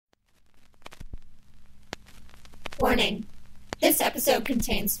Warning. This episode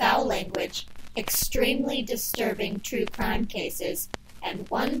contains foul language, extremely disturbing true crime cases, and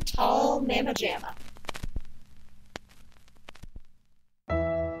one tall mamma jamma.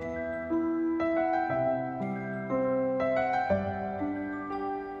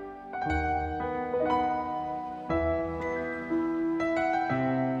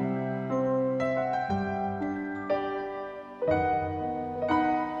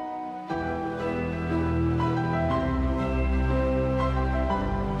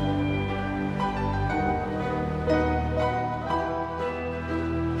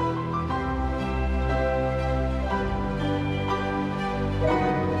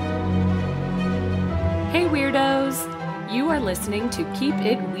 Listening to Keep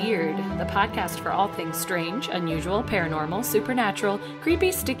It Weird, the podcast for all things strange, unusual, paranormal, supernatural,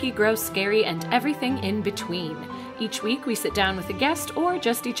 creepy, sticky, gross, scary, and everything in between. Each week we sit down with a guest or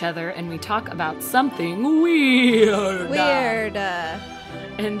just each other and we talk about something weird.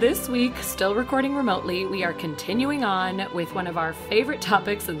 And this week, still recording remotely, we are continuing on with one of our favorite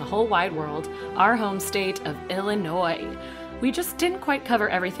topics in the whole wide world, our home state of Illinois. We just didn't quite cover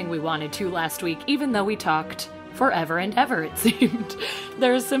everything we wanted to last week, even though we talked forever and ever, it seemed.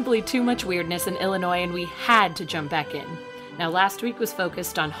 There is simply too much weirdness in Illinois, and we had to jump back in. Now, last week was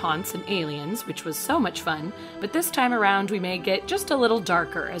focused on haunts and aliens, which was so much fun, but this time around we may get just a little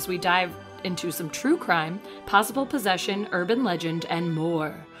darker as we dive into some true crime, possible possession, urban legend, and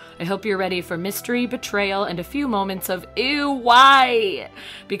more. I hope you're ready for mystery, betrayal, and a few moments of ew, why?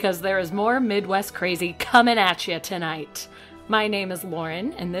 Because there is more Midwest crazy coming at you tonight. My name is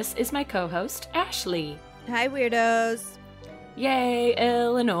Lauren, and this is my co-host, Ashley. Hi, weirdos. Yay,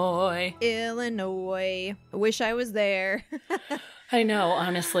 Illinois. Illinois. Wish I was there. I know,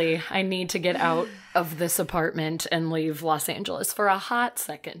 honestly. I need to get out of this apartment and leave Los Angeles for a hot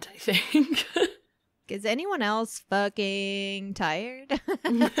second, I think. Is anyone else fucking tired?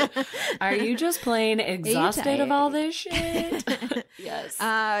 Are you just plain exhausted of all this shit? Yes.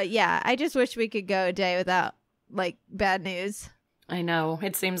 Yeah, I just wish we could go a day without, bad news. I know.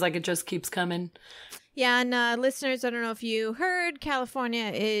 It seems like it just keeps coming. Yeah, and listeners, I don't know if you heard, California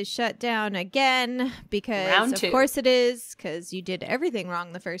is shut down again because, of course it is, because you did everything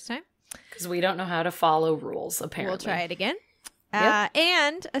wrong the first time. Because we don't know how to follow rules, apparently. We'll try it again. Yep.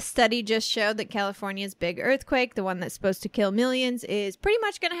 And a study just showed that California's big earthquake, the one that's supposed to kill millions, is pretty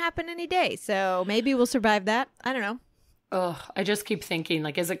much going to happen any day. So maybe we'll survive that. I don't know. Ugh, I just keep thinking,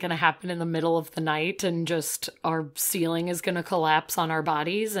 is it going to happen in the middle of the night and just our ceiling is going to collapse on our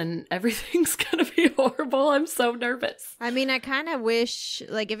bodies and everything's going to be horrible? I'm so nervous. I mean, I kind of wish,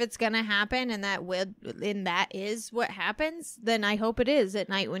 if it's going to happen and that is what happens, then I hope it is at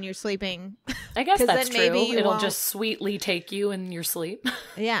night when you're sleeping. I guess that's true. Maybe it'll just sweetly take you in your sleep.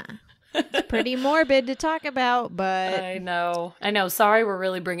 Yeah. It's pretty morbid to talk about, but... I know. Sorry we're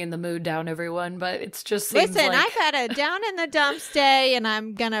really bringing the mood down, everyone, but it's just seems Listen, I've had a down in the dumps day, and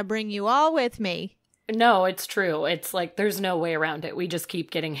I'm gonna bring you all with me. No, it's true. It's there's no way around it. We just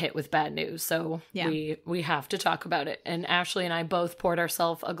keep getting hit with bad news, so yeah. we have to talk about it. And Ashley and I both poured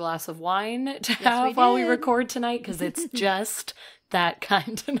ourselves a glass of wine to have while we record tonight, because it's just... that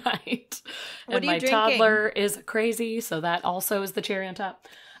kind of night. What and are you my drinking? Toddler is crazy, so that also is the cherry on top.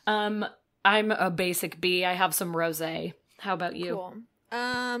 I'm a basic B. I have some rosé. How about you? Cool.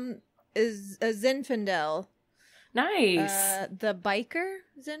 Is a Zinfandel. Nice. The biker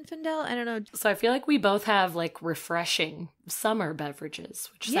Zinfandel? I don't know. So I feel like we both have refreshing summer beverages,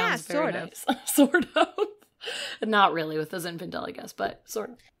 which sounds very nice. Sort of. Not really with the Zinfandel, I guess, but sort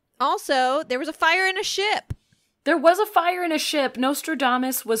of. Also, there was a fire in a ship. There was a fire in a ship.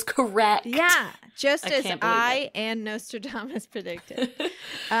 Nostradamus was correct. Yeah, just as I and Nostradamus predicted.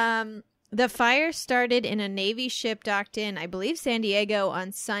 The fire started in a Navy ship docked in, I believe, San Diego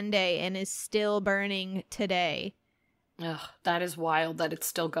on Sunday and is still burning today. Ugh, that is wild that it's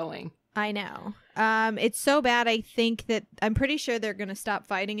still going. I know. It's so bad, I'm pretty sure they're going to stop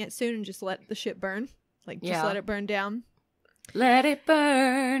fighting it soon and just let the ship burn. Let it burn down. Let it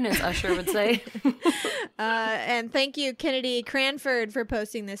burn, as Usher would say. And thank you, Kennedy Cranford, for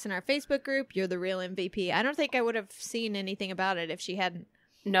posting this in our Facebook group. You're the real MVP. I don't think I would have seen anything about it if she hadn't.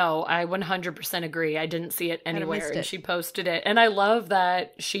 No, I 100% agree. I didn't see it anywhere, and she posted it. And I love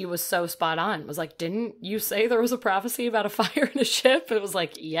that she was so spot on. It was didn't you say there was a prophecy about a fire in a ship? It was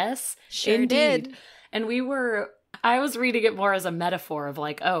yes, sure indeed. Did. And I was reading it more as a metaphor of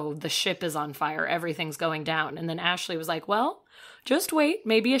oh, the ship is on fire, everything's going down. And then Ashley was well, just wait,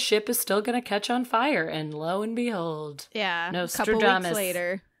 maybe a ship is still going to catch on fire. And lo and behold. Yeah, Nostradamus, a couple weeks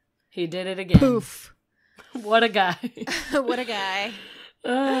later. He did it again. Poof. What a guy. What a guy.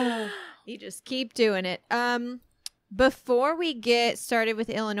 You just keep doing it. Before we get started with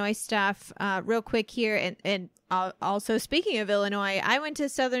Illinois stuff, real quick here, and also speaking of Illinois, I went to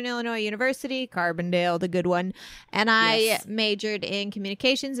Southern Illinois University, Carbondale, the good one, and I majored in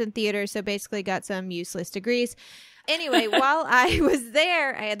communications and theater, so basically got some useless degrees. Anyway, while I was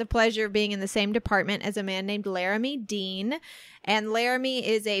there, I had the pleasure of being in the same department as a man named Laramie Dean. And Laramie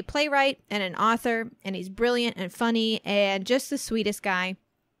is a playwright and an author, and he's brilliant and funny and just the sweetest guy.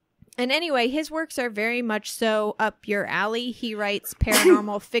 And anyway, his works are very much so up your alley. He writes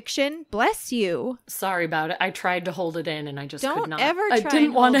paranormal fiction. Bless you. Sorry about it. I tried to hold it in and I just could not. Don't ever try I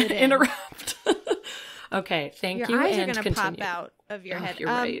didn't want to in. interrupt. Okay, thank you. Your eyes and are going to continue. pop out of your head. You're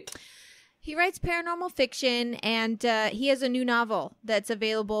right. He writes paranormal fiction, and he has a new novel that's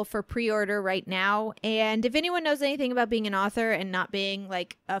available for pre-order right now. And if anyone knows anything about being an author and not being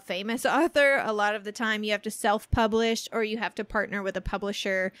like a famous author, a lot of the time you have to self-publish or you have to partner with a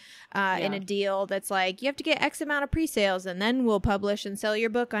publisher in a deal that's like, you have to get X amount of pre-sales and then we'll publish and sell your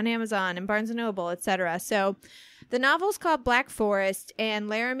book on Amazon and Barnes & Noble, etc. So the novel's called Black Forest, and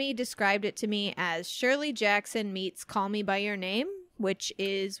Laramie described it to me as Shirley Jackson meets Call Me By Your Name, which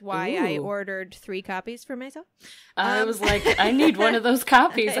is why I ordered 3 copies for myself. I was like, I need one of those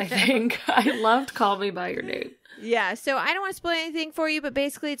copies, I think. I loved Call Me By Your Name. Yeah, so I don't want to spoil anything for you, but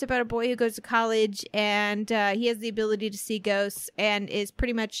basically it's about a boy who goes to college, and he has the ability to see ghosts and is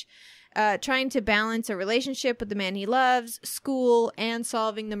pretty much trying to balance a relationship with the man he loves, school, and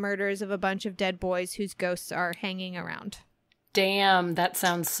solving the murders of a bunch of dead boys whose ghosts are hanging around. Damn, that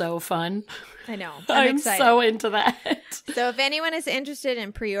sounds so fun. I know. I'm excited. so into that. So if anyone is interested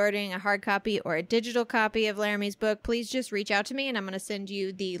in pre-ordering a hard copy or a digital copy of Laramie's book, please just reach out to me and I'm going to send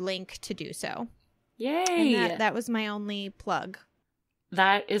you the link to do so. Yay. And that was my only plug.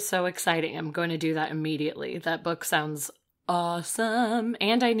 That is so exciting. I'm going to do that immediately. That book sounds awesome.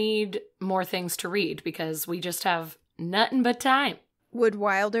 And I need more things to read because we just have nothing but time. Would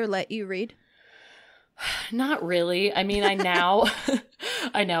Wilder let you read? Not really. I mean, I know,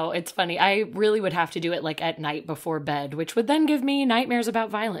 it's funny. I really would have to do it like at night before bed, which would then give me nightmares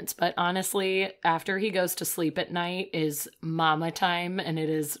about violence. But honestly, after he goes to sleep at night is mama time, and it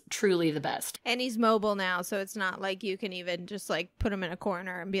is truly the best. And he's mobile now, so it's not like you can even just like put him in a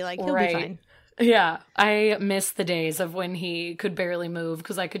corner and be like, he'll Right. be fine. Yeah, I miss the days of when he could barely move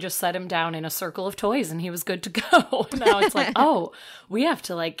because I could just set him down in a circle of toys and he was good to go. Now it's like, oh, we have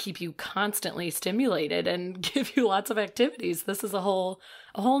to like keep you constantly stimulated and give you lots of activities. This is a whole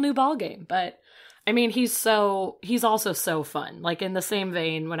new ball game. But I mean, he's also so fun. Like in the same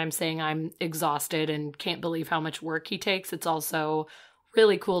vein, when I'm saying I'm exhausted and can't believe how much work he takes, it's also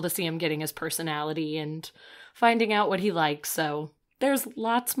really cool to see him getting his personality and finding out what he likes. So there's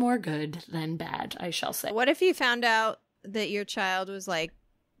lots more good than bad, I shall say. What if you found out that your child was like,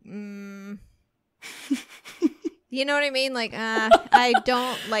 you know what I mean? Like, I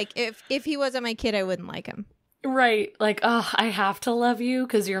don't like, if he wasn't my kid, I wouldn't like him. Right. Like, oh, I have to love you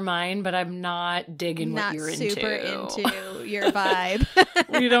because you're mine, but I'm not digging what you're into. Not super into your vibe.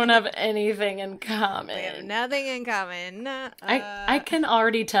 We don't have anything in common. We have nothing in common. I can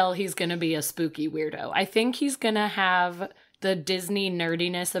already tell he's going to be a spooky weirdo. I think he's going to have the Disney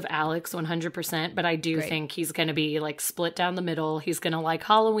nerdiness of Alex 100%, but I do think he's going to be like split down the middle. He's going to like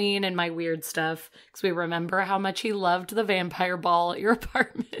Halloween and my weird stuff because we remember how much he loved the vampire ball at your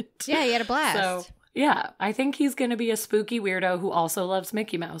apartment. Yeah, he had a blast. So, yeah, I think he's going to be a spooky weirdo who also loves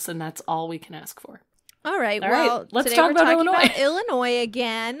Mickey Mouse, and that's all we can ask for. All right, let's today talk we're about talking Illinois. about Illinois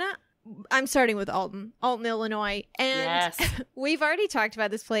again. I'm starting with Alton, Illinois. And we've already talked about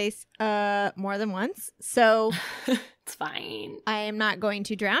this place more than once, so it's fine. I am not going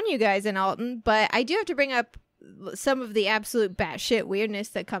to drown you guys in Alton, but I do have to bring up some of the absolute batshit weirdness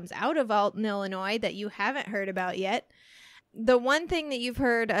that comes out of Alton, Illinois that you haven't heard about yet. The one thing that you've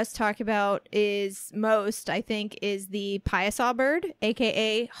heard us talk about is most, I think, is the Piasaw bird,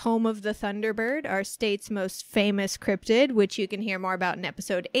 aka home of the Thunderbird, our state's most famous cryptid, which you can hear more about in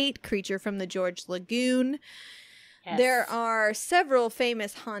episode 8, Creature from the George Lagoon. Yes. There are several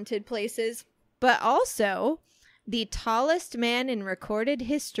famous haunted places, but also the tallest man in recorded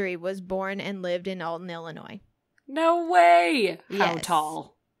history was born and lived in Alton, Illinois. No way! How Yes.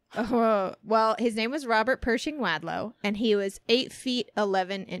 Tall? Well, his name was Robert Pershing Wadlow, and he was 8 feet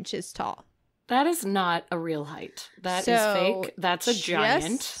 11 inches tall. That is not a real height. That is fake. That's a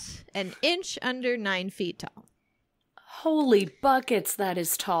giant. Just an inch under 9 feet tall. Holy buckets, that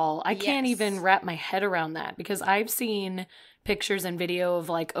is tall. I can't Yes. even wrap my head around that because I've seen pictures and video of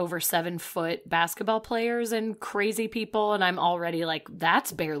like over 7 foot basketball players and crazy people, and I'm already like,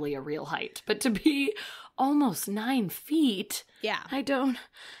 that's barely a real height. But to be almost 9 feet. Yeah.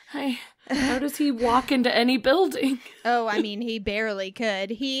 How does he walk into any building? Oh, I mean, he barely could.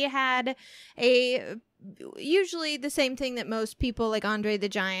 He had usually the same thing that most people like Andre the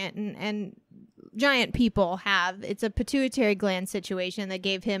Giant and giant people have. It's a pituitary gland situation that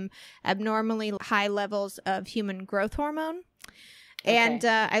gave him abnormally high levels of human growth hormone. Okay. And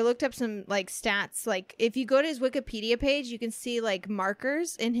I looked up some like stats. Like if you go to his Wikipedia page, you can see like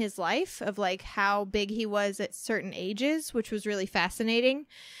markers in his life of like how big he was at certain ages, which was really fascinating.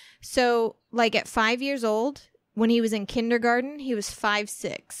 So like at 5 years old, when he was in kindergarten, he was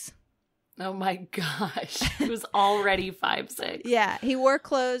 5'6". Oh my gosh. He was already 5'6". Yeah. He wore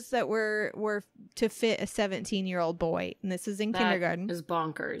clothes that were to fit a 17-year-old boy. And this is in kindergarten. That is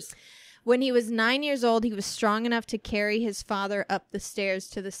bonkers. When he was 9 years old, he was strong enough to carry his father up the stairs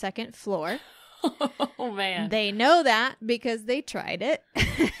to the second floor. Oh, man. They know that because they tried it.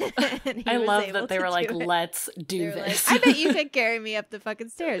 I love that they were like, let's do this. Like, I bet you could carry me up the fucking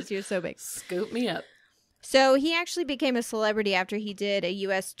stairs. You're so big. Scoop me up. So he actually became a celebrity after he did a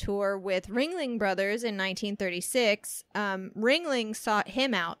U.S. tour with Ringling Brothers in 1936. Ringling sought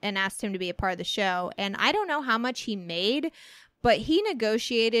him out and asked him to be a part of the show. And I don't know how much he made, but he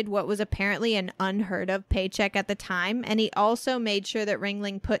negotiated what was apparently an unheard of paycheck at the time. And he also made sure that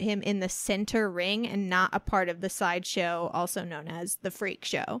Ringling put him in the center ring and not a part of the sideshow, also known as the freak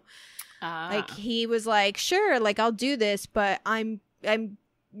show. Like he was like, sure, like I'll do this, but I'm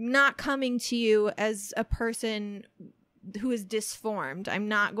not coming to you as a person who is disformed. I'm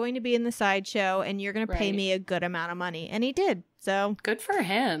not going to be in the sideshow and you're going to pay me a good amount of money. And he did. So good for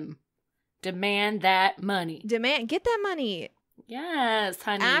him. Demand that money. Get that money. Yes,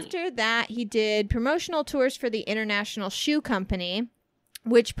 honey. After that, he did promotional tours for the International Shoe Company,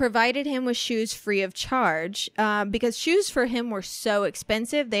 which provided him with shoes free of charge because shoes for him were so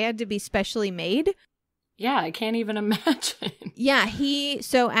expensive. They had to be specially made. Yeah, I can't even imagine. Yeah,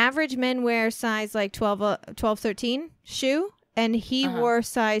 so average men wear size like 12, 13 shoe, and he wore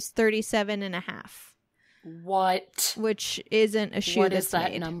size 37 and a half. What? Which isn't a shoe what that's is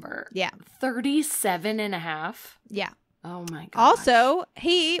that made. Number? Yeah. 37 and a half? Yeah. Oh my god. Also,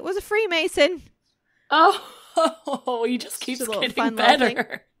 he was a Freemason. Oh, he just keeps getting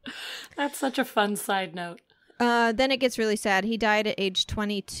better. That's such a fun side note. Then it gets really sad. He died at age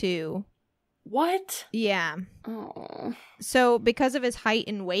 22. What? Yeah. Oh. So because of his height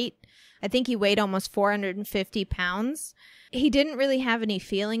and weight, I think he weighed almost 450 pounds. He didn't really have any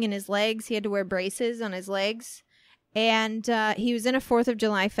feeling in his legs. He had to wear braces on his legs. And he was in a 4th of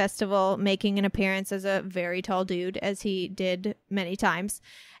July festival making an appearance as a very tall dude, as he did many times.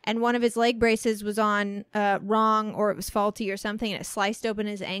 And one of his leg braces was on wrong, or it was faulty or something, and it sliced open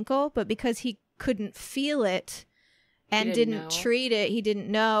his ankle. But because he couldn't feel it and didn't treat it, he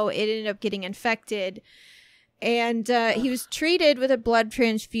didn't know, it ended up getting infected. And he was treated with a blood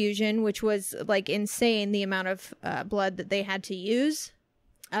transfusion, which was like insane, the amount of blood that they had to use,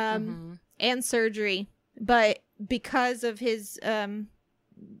 and surgery. But because of his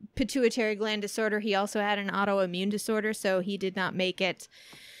pituitary gland disorder, he also had an autoimmune disorder, so he did not make it.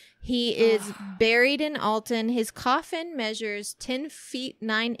 He is buried in Alton. His coffin measures 10 feet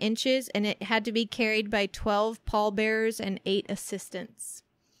 9 inches, and it had to be carried by 12 pallbearers and 8 assistants.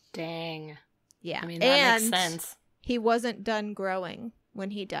 Dang. Yeah. I mean, that makes sense. He wasn't done growing when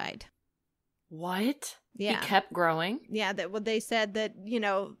he died. What? Yeah. He kept growing? Yeah, they said that,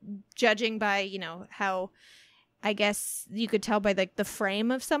 judging by, how I guess you could tell by like the frame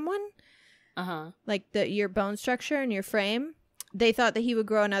of someone, like your bone structure and your frame, they thought that he would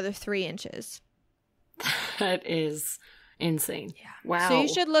grow another 3 inches. That is insane. Yeah. Wow. So you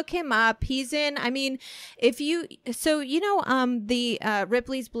should look him up. He's in, the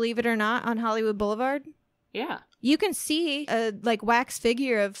Ripley's Believe It or Not on Hollywood Boulevard? Yeah. You can see a wax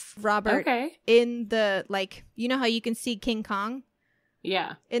figure of Robert in the, how you can see King Kong?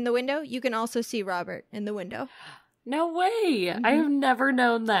 Yeah. In the window? You can also see Robert in the window. No way. I have never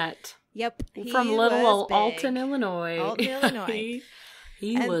known that. Yep. From little old Alton, Illinois. Alton, Illinois.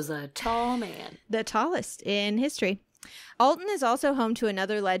 He was a tall man. The tallest in history. Alton is also home to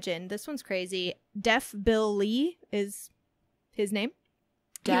another legend. This one's crazy. Deaf Bill Lee is his name.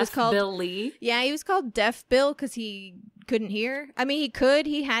 Bill Lee? Yeah, he was called Deaf Bill because he couldn't hear. I mean, he could.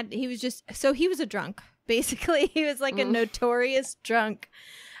 He was a drunk, basically. He was like a notorious drunk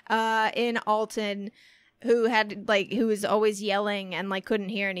in Alton who was always yelling and couldn't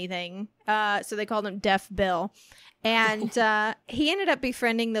hear anything. So they called him Deaf Bill. And he ended up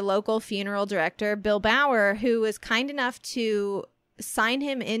befriending the local funeral director, Bill Bauer, who was kind enough to sign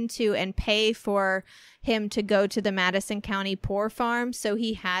him into and pay for him to go to the Madison County Poor Farm, so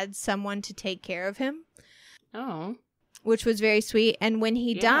he had someone to take care of him. Oh. Which was very sweet. And when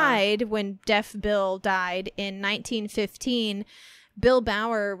he died, when Deaf Bill died in 1915, Bill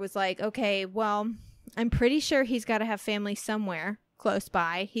Bauer was like, okay, well, I'm pretty sure he's got to have family somewhere close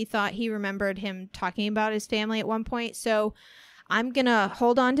by. He thought he remembered him talking about his family at one point. So I'm going to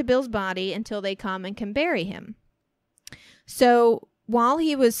hold on to Bill's body until they come and can bury him. So while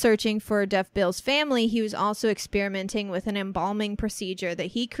he was searching for Deaf Bill's family, he was also experimenting with an embalming procedure that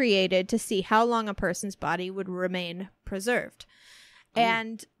he created to see how long a person's body would remain preserved.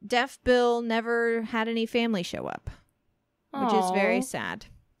 And Deaf Bill never had any family show up, which is very sad.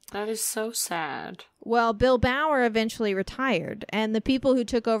 That is so sad. Well, Bill Bauer eventually retired, and the people who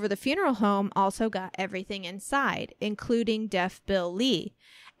took over the funeral home also got everything inside, including Deaf Bill Lee.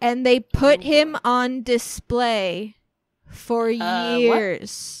 And they put him on display for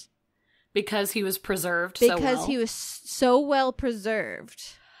years. What? Because he was preserved so well? Because he was so well preserved.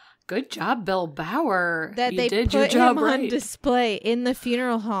 Good job, Bill Bauer. That they did put your job him right. on display in the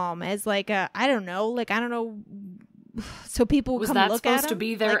funeral home as like a, I don't know, so people would come look at him. Was that supposed to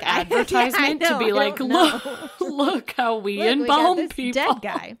be their advertisement? To be like, look how we embalm people. Dead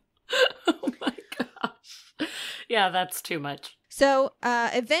guy. Oh my gosh. Yeah, that's too much. So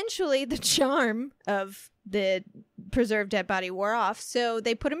eventually the charm of the preserved dead body wore off. So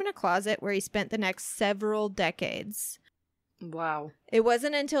they put him in a closet where he spent the next several decades. Wow. It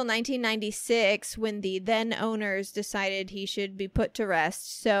wasn't until 1996 when the then owners decided he should be put to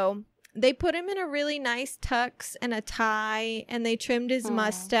rest. So they put him in a really nice tux and a tie, and they trimmed his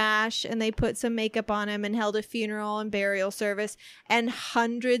mustache, and they put some makeup on him and held a funeral and burial service, and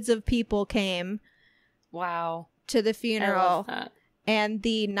hundreds of people came. Wow. To the funeral. I love that. And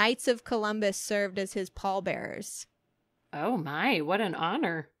the Knights of Columbus served as his pallbearers. Oh my, what an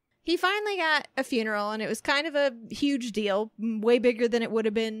honor. He finally got a funeral, and it was kind of a huge deal, way bigger than it would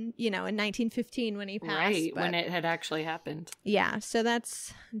have been, in 1915 when he passed. Right, when it had actually happened. Yeah, so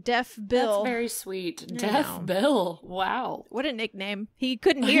that's Deaf Bill. That's very sweet. Deaf Bill. Wow. What a nickname. He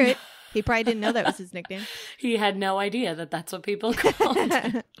couldn't hear it. He probably didn't know that was his nickname. He had no idea that that's what people called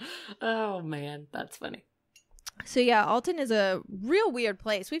him. Oh, man, that's funny. So yeah, Alton is a real weird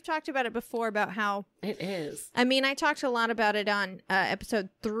place. We've talked about it before about how... It is. I mean, I talked a lot about it on episode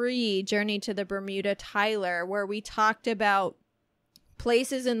 3, Journey to the Bermuda Tyler, where we talked about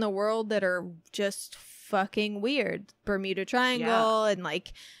places in the world that are just fucking weird. Bermuda Triangle and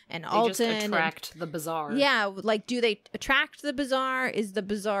Alton. They just attract the bizarre. Yeah, do they attract the bizarre? Is the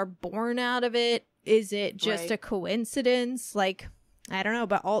bizarre born out of it? Is it just a coincidence? I don't know,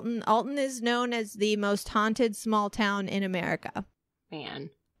 but Alton is known as the most haunted small town in America.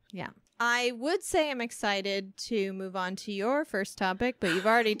 Man. Yeah. I would say I'm excited to move on to your first topic, but you've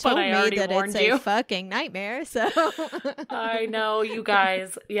already told me that it's a fucking nightmare, so... I know, you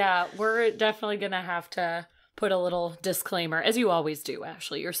guys. Yeah, we're definitely going to have to put a little disclaimer, as you always do,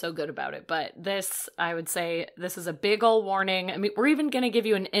 Ashley. You're so good about it. But this, I would say, this is a big old warning. I mean, we're even going to give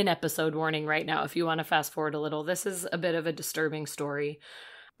you an in-episode warning right now if you want to fast forward a little. This is a bit of a disturbing story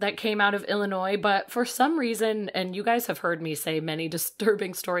that came out of Illinois, but for some reason, and you guys have heard me say many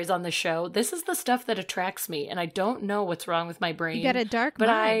disturbing stories on the show, this is the stuff that attracts me, and I don't know what's wrong with my brain. You got a dark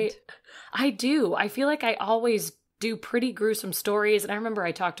mind. I do. I feel like I always do pretty gruesome stories, and I remember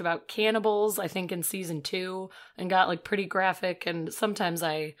I talked about cannibals, I think in season 2, and got pretty graphic, and sometimes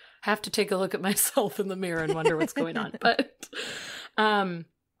I have to take a look at myself in the mirror and wonder what's going on. But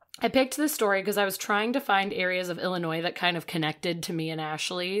I picked this story because I was trying to find areas of Illinois that kind of connected to me and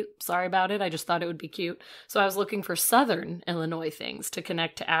Ashley. Sorry about it. I just thought it would be cute. So I was looking for southern Illinois things to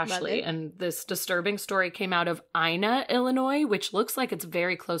connect to Ashley. And this disturbing story came out of Ina, Illinois, which looks like it's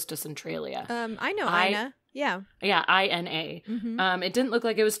very close to Centralia. I know Ina. Yeah. Yeah, INA. Mm-hmm. It didn't look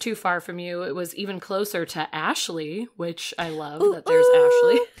like it was too far from you. It was even closer to Ashley, which I love that there's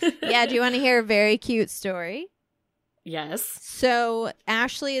Ashley. Yeah, do you want to hear a very cute story? Yes. So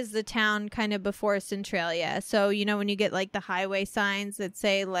Ashley is the town kind of before Centralia. So, when you get the highway signs that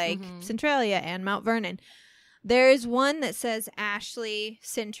say Centralia and Mount Vernon, there is one that says Ashley,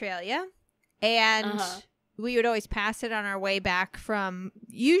 Centralia. And we would always pass it on our way back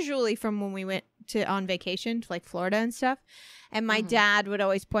usually from when we went on vacation to Florida and stuff. And my dad would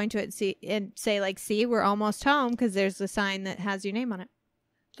always point to it and say see, we're almost home because there's a sign that has your name on it.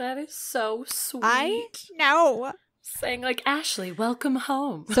 That is so sweet. I know. Saying Ashley, welcome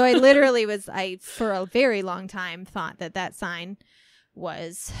home. So I literally for a very long time thought that sign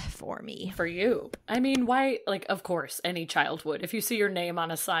was for me. For you. I mean, why, of course, any child would. If you see your name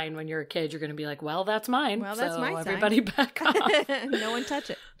on a sign when you're a kid, you're going to be like, well, that's mine. Well, that's my sign. Everybody back off. No one touch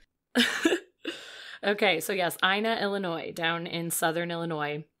it. Okay, so yes, Ina, Illinois, down in southern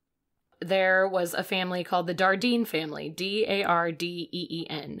Illinois. there was a family called the Dardeen family,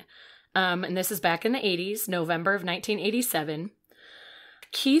 Dardeen. And this is back in the 80s, November of 1987.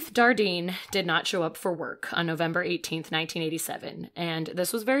 Keith Dardeen did not show up for work on November 18th, 1987. And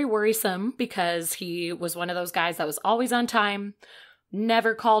this was very worrisome because he was one of those guys that was always on time,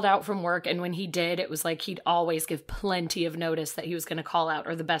 never called out from work. And when he did, it was like he'd always give plenty of notice that he was going to call out,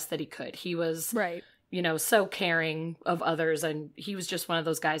 or the best that he could. He was, right, so caring of others. And he was just one of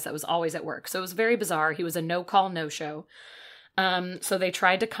those guys that was always at work. So it was very bizarre. He was a no-call, no-show. So they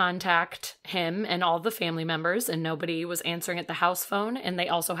tried to contact him and all the family members, and nobody was answering at the house phone. And they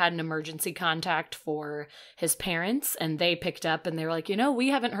also had an emergency contact for his parents, and they picked up and they were like, we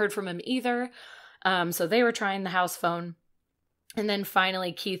haven't heard from him either. So they were trying the house phone. And then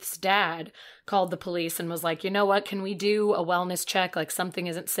finally, Keith's dad called the police and was like, what, can we do a wellness check? Like, something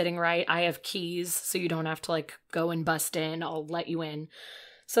isn't sitting right. I have keys, so you don't have to like go and bust in. I'll let you in.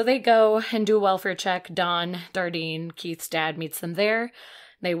 So they go and do a welfare check. Don Dardeen, Keith's dad, meets them there.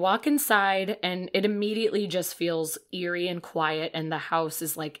 They walk inside, and it immediately just feels eerie and quiet, and the house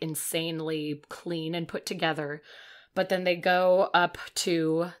is like insanely clean and put together. But then they go up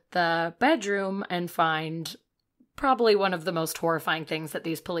to the bedroom and find probably one of the most horrifying things that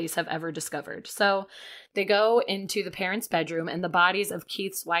these police have ever discovered. So they go into the parents' bedroom, and the bodies of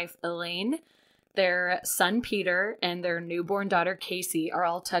Keith's wife, Elaine, their son, Peter, and their newborn daughter, Casey, are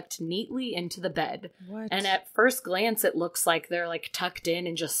all tucked neatly into the bed. What? And at first glance, it looks like they're like tucked in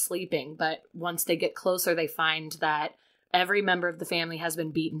and just sleeping. But once they get closer, they find that every member of the family has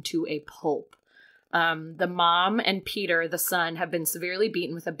been beaten to a pulp. The mom and Peter, the son, have been severely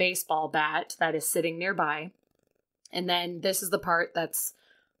beaten with a baseball bat that is sitting nearby. And then this is the part that's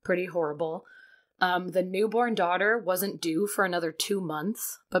pretty horrible. The newborn daughter wasn't due for another 2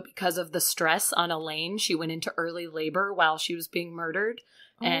 months, but because of the stress on Elaine, she went into early labor while she was being murdered,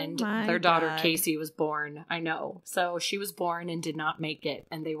 and their daughter, Casey, was born. I know. So she was born and did not make it,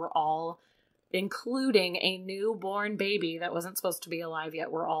 and they were all, including a newborn baby that wasn't supposed to be alive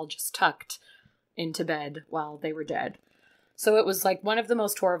yet, were all just tucked into bed while they were dead. So it was like one of the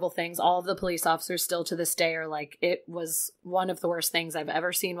most horrible things. All of the police officers still to this day are like, it was one of the worst things I've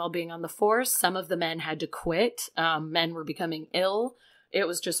ever seen while being on the force. Some of the men had to quit. Men were becoming ill. It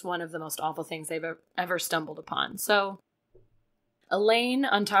was just one of the most awful things they've ever stumbled upon. So Elaine,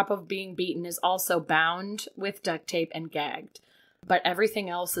 on top of being beaten, is also bound with duct tape and gagged. But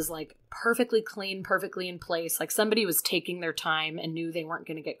everything else is like perfectly clean, perfectly in place. Like somebody was taking their time and knew they weren't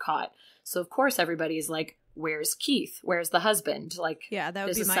going to get caught. So of course everybody's like, where's Keith? Where's the husband? Like, yeah, that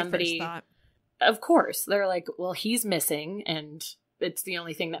would be my first thought. Of course. They're like, well, he's missing, and it's the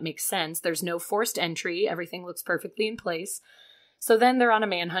only thing that makes sense. There's no forced entry. Everything looks perfectly in place. So then they're on a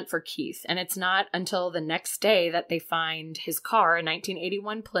manhunt for Keith, and it's not until the next day that they find his car, a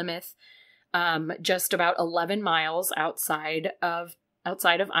 1981 Plymouth, just about 11 miles outside of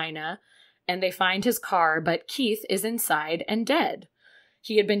Ina, and they find his car, but Keith is inside and dead.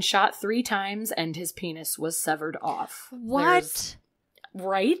 He had been shot 3 times, and his penis was severed off. What?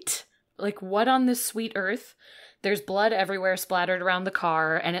 Right? Like, what on this sweet earth? There's blood everywhere splattered around the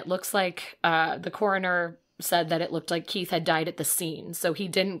car, and it looks like the coroner said that it looked like Keith had died at the scene. So he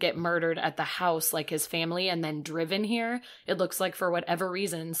didn't get murdered at the house like his family and then driven here. It looks like for whatever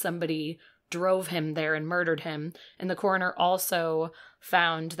reason, somebody drove him there and murdered him. And the coroner also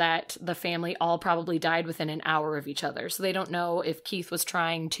found that the family all probably died within an hour of each other. So they don't know if Keith was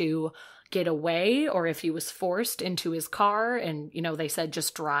trying to get away or if he was forced into his car and, they said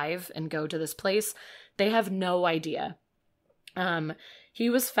just drive and go to this place. They have no idea. He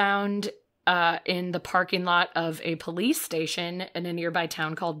was found in the parking lot of a police station in a nearby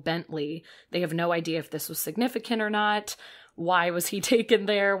town called Bentley. They have no idea if this was significant or not. Why was he taken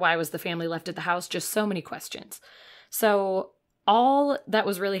there? Why was the family left at the house? Just so many questions. So all that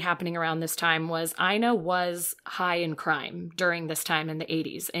was really happening around this time was Ina was high in crime during this time in the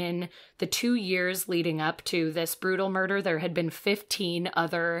 80s. In the 2 years leading up to this brutal murder, there had been 15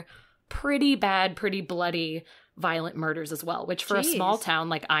 other pretty bad, pretty bloody, violent murders as well, which for a small town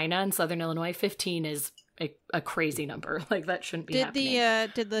like Ina in southern Illinois, 15 is a crazy number. Like, that shouldn't be happening.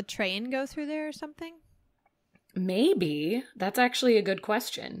 Did the train go through there or something? Maybe. That's actually a good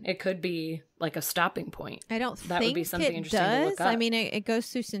question. It could be like a stopping point. I don't think that would be something interesting does. to look up. I mean, it goes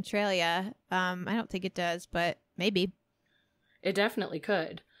through Centralia. I don't think it does, but maybe. It definitely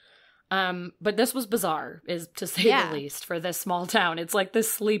could. But this was bizarre, is to say the least, for this small town. It's like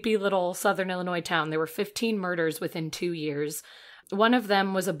this sleepy little southern Illinois town. There were 15 murders within 2 years. One of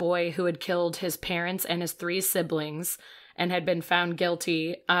them was a boy who had killed his parents and his 3 siblings and had been found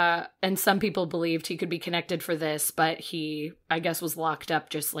guilty. And some people believed he could be connected for this, but he, I guess, was locked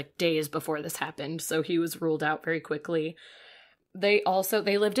up just like days before this happened. So he was ruled out very quickly. They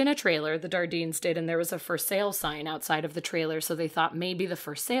lived in a trailer, the Dardeens did, and there was a for sale sign outside of the trailer. So they thought maybe the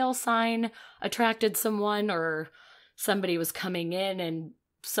for sale sign attracted someone, or somebody was coming in and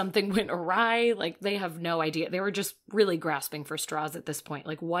something went awry. Like, they have no idea. They were just really grasping for straws at this point.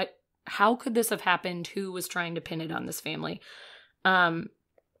 Like, how could this have happened? Who was trying to pin it on this family?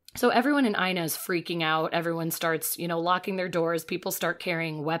 So everyone in Ina is freaking out. Everyone starts, locking their doors. People start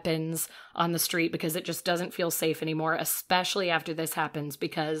carrying weapons on the street because it just doesn't feel safe anymore, especially after this happens,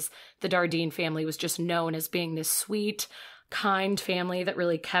 because the Dardeen family was just known as being this sweet, kind family that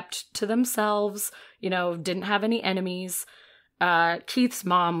really kept to themselves, didn't have any enemies. Keith's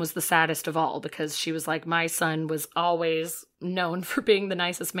mom was the saddest of all, because she was like, my son was always known for being the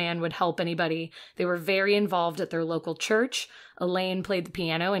nicest man, would help anybody. They were very involved at their local church. Elaine played the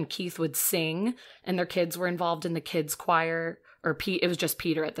piano and Keith would sing, and their kids were involved in the kids choir, it was just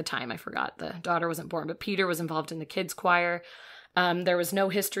Peter at the time. I forgot. The daughter wasn't born, but Peter was involved in the kids choir. There was no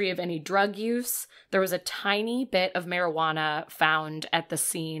history of any drug use. There was a tiny bit of marijuana found at the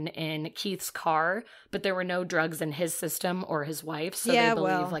scene in Keith's car, but there were no drugs in his system or his wife's. So they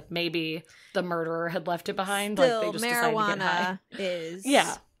believe like maybe the murderer had left it behind. Still, like they just decided to get high.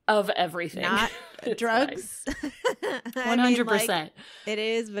 Is of everything. Not drugs. 100%. It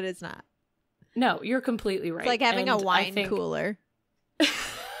is, but it's not. No, you're completely right. It's like having a wine cooler.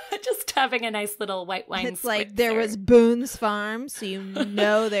 Just having a nice little white wine. It's like there was Boone's Farm, so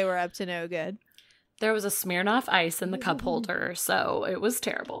they were up to no good. There was a Smirnoff Ice in the cup holder, so it was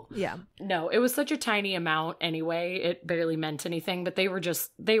terrible. Yeah. No, it was such a tiny amount anyway. It barely meant anything, but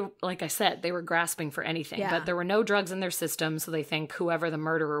like I said, they were grasping for anything. Yeah. But there were no drugs in their system, so they think whoever the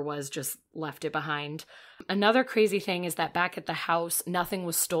murderer was just left it behind. Another crazy thing is that back at the house, nothing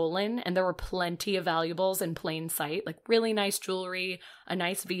was stolen, and there were plenty of valuables in plain sight, like really nice jewelry, a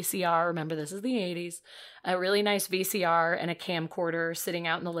nice VCR. Remember, this is the 80s. A really nice VCR and a camcorder sitting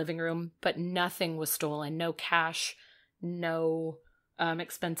out in the living room, but nothing was stolen. No cash, no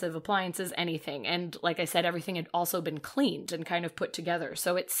expensive appliances, anything. And like I said, everything had also been cleaned and kind of put together.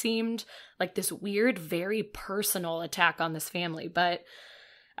 So it seemed like this weird, very personal attack on this family. But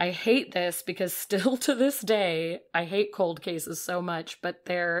I hate this because still to this day, I hate cold cases so much, but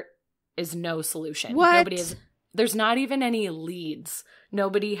there is no solution. What? There's not even any leads.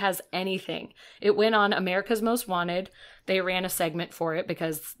 Nobody has anything. It went on America's Most Wanted. They ran a segment for it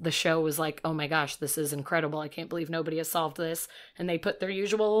because the show was like, oh my gosh, this is incredible. I can't believe nobody has solved this. And they put their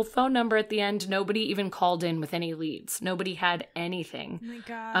usual phone number at the end. Nobody even called in with any leads. Nobody had anything. Oh my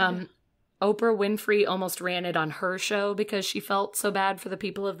God. Oprah Winfrey almost ran it on her show because she felt so bad for the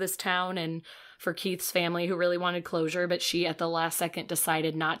people of this town and for Keith's family who really wanted closure, but she at the last second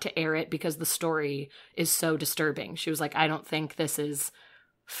decided not to air it because the story is so disturbing. She was like, I don't think this is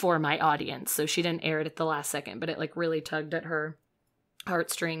for my audience. So she didn't air it at the last second, but it like really tugged at her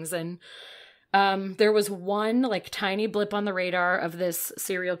heartstrings. And there was one like tiny blip on the radar of this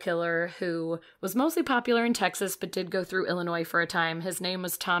serial killer who was mostly popular in Texas, but did go through Illinois for a time. His name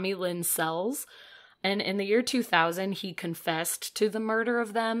was Tommy Lynn Sells. And in the year 2000, he confessed to the murder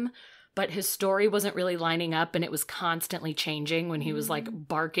of them, but his story wasn't really lining up, and it was constantly changing when he was like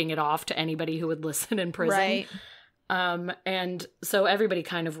barking it off to anybody who would listen in prison. Right. And so everybody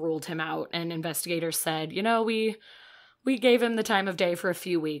kind of ruled him out, and investigators said, we gave him the time of day for a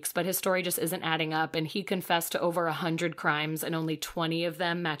few weeks, but his story just isn't adding up. And he confessed to over 100 crimes, and only 20 of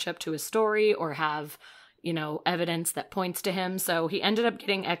them match up to his story or have, evidence that points to him. So he ended up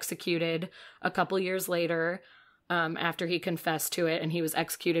getting executed a couple years later after he confessed to it, and he was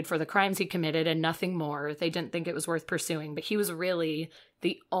executed for the crimes he committed and nothing more. They didn't think it was worth pursuing, but he was really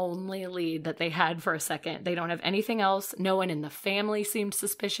the only lead that they had for a second. They don't have anything else. No one in the family seemed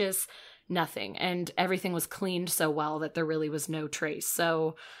suspicious. Nothing. And everything was cleaned so well that there really was no trace.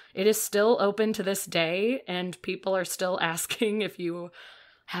 So it is still open to this day, and people are still asking if you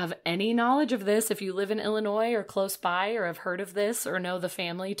have any knowledge of this, if you live in Illinois or close by or have heard of this or know the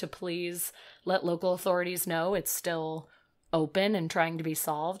family, to please let local authorities know. It's still open and trying to be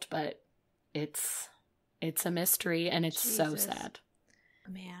solved, but it's a mystery, and it's so sad.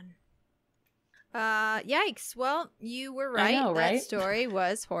 Man. Yikes. Well, you were right. I know, right? That story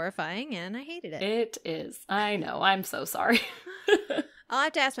was horrifying, and I hated it. It is. I know. I'm so sorry. I'll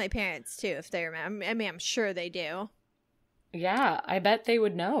have to ask my parents, too, if they remember. I mean, I'm sure they do. Yeah, I bet they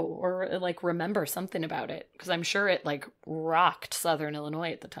would know or, like, remember something about it, because I'm sure it, like, rocked Southern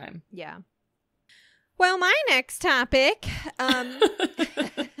Illinois at the time. Yeah. Well, my next topic...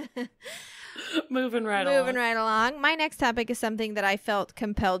 Moving right along. My next topic is something that I felt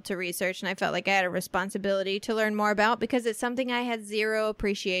compelled to research, and I felt like I had a responsibility to learn more about because it's something I had zero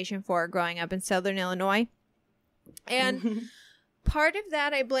appreciation for growing up in Southern Illinois. And part of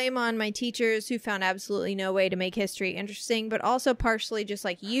that I blame on my teachers who found absolutely no way to make history interesting, but also partially just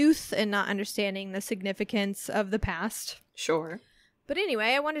like youth and not understanding the significance of the past. Sure. But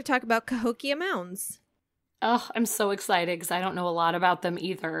anyway, I want to talk about Cahokia Mounds. Oh, I'm so excited because I don't know a lot about them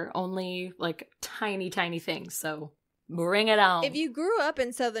either. Only like tiny, tiny things. So bring it on. If you grew up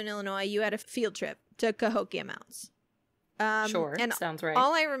in Southern Illinois, you had a field trip to Cahokia Mounds. Sure, and sounds right.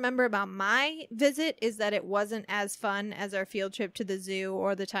 All I remember about my visit is that it wasn't as fun as our field trip to the zoo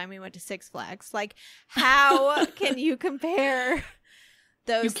or the time we went to Six Flags. Like, how can you compare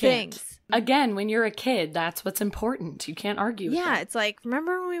those things? Again, when you're a kid, that's what's important. You can't argue with that. It's like,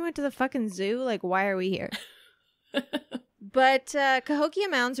 remember when we went to the fucking zoo? Like, why are we here? But Cahokia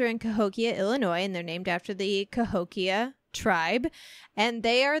Mounds are in Cahokia, Illinois, and they're named after the Cahokia tribe. And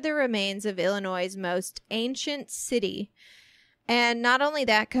they are the remains of Illinois' most ancient city. And not only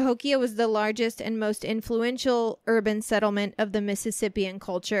that, Cahokia was the largest and most influential urban settlement of the Mississippian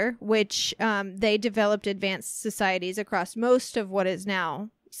culture, which they developed advanced societies across most of what is now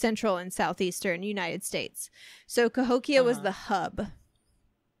central and southeastern United States. So Cahokia was the hub.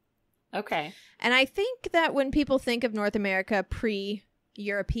 Okay. And I think that when people think of North America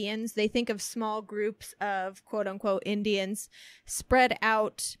pre-Europeans, they think of small groups of quote-unquote Indians spread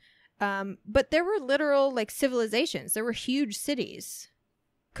out. But there were literal like civilizations. There were huge cities.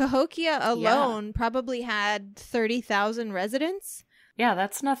 Cahokia alone probably had 30,000 residents. Yeah,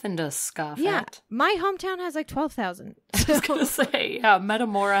 that's nothing to scoff at. My hometown has like 12,000. I was going to say,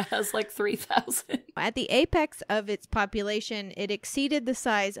 Metamora has like 3,000. At the apex of its population, it exceeded the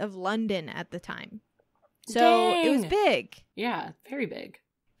size of London at the time. So Dang. It was big. Yeah, very big.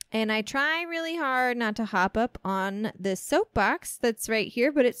 And I try really hard not to hop up on this soapbox that's right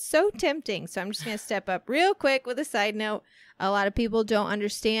here, but it's so tempting. So I'm just going to step up real quick with a side note. A lot of people don't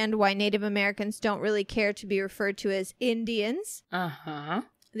understand why Native Americans don't really care to be referred to as Indians. Uh-huh.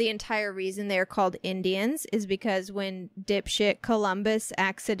 The entire reason they're called Indians is because when dipshit Columbus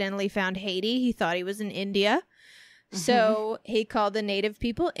accidentally found Haiti, he thought he was in India. Mm-hmm. So he called the native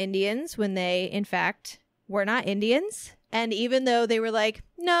people Indians when they, in fact, were not Indians. And even though they were like,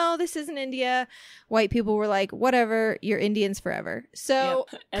 no, this isn't India, white people were like, whatever, you're Indians forever. So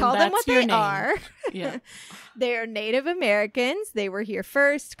call them what they are. Yeah. They're Native Americans. They were here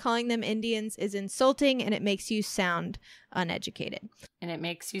first. Calling them Indians is insulting, and it makes you sound uneducated. And it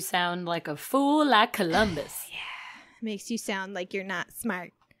makes you sound like a fool like Columbus. Makes you sound like you're not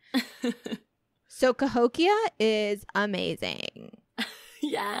smart. So Cahokia is amazing.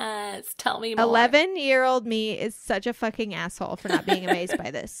 Yes, tell me more. 11-year-old me is such a fucking asshole for not being amazed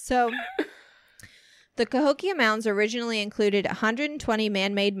by this. So, the Cahokia Mounds originally included 120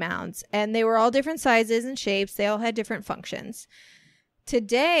 man-made mounds, and they were all different sizes and shapes. They all had different functions.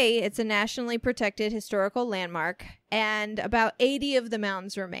 Today, it's a nationally protected historical landmark, and about 80 of the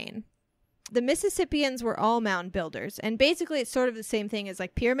mounds remain. The Mississippians were all mound builders, and basically it's sort of the same thing as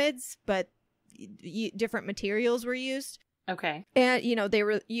like pyramids, but different materials were used. Okay. And, they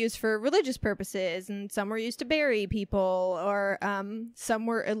were used for religious purposes, and some were used to bury people, or some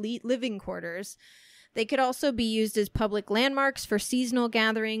were elite living quarters. They could also be used as public landmarks for seasonal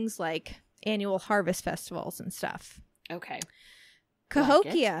gatherings like annual harvest festivals and stuff. Okay.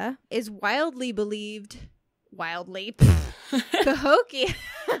 Cahokia is wildly believed... Cahokia...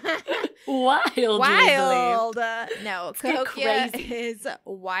 Wild. No, Cahokia is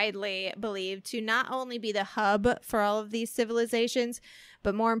widely believed to not only be the hub for all of these civilizations,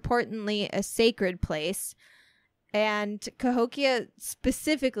 but more importantly, a sacred place. And Cahokia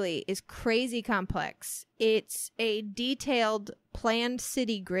specifically is crazy complex. It's a detailed, planned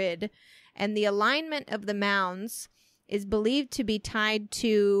city grid, and the alignment of the mounds is believed to be tied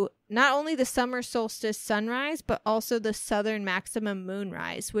to not only the summer solstice sunrise, but also the southern maximum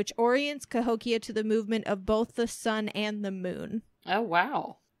moonrise, which orients Cahokia to the movement of both the sun and the moon. Oh,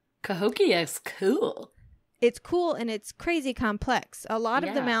 wow. Cahokia is cool. It's cool, and it's crazy complex. A lot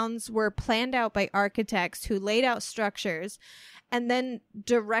of the mounds were planned out by architects who laid out structures and then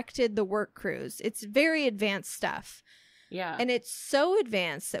directed the work crews. It's very advanced stuff. Yeah. And it's so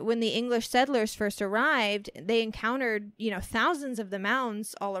advanced that when the English settlers first arrived, they encountered, thousands of the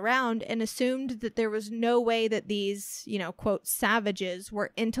mounds all around and assumed that there was no way that these, quote, savages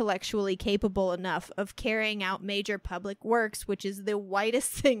were intellectually capable enough of carrying out major public works, which is the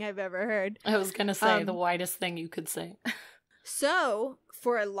whitest thing I've ever heard. I was going to say the whitest thing you could say. So,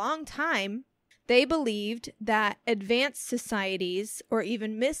 for a long time, They believed that advanced societies or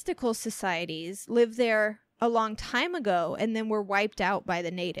even mystical societies lived there a long time ago and then were wiped out by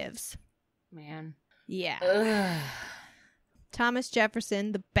the natives. Man. Yeah. Ugh. Thomas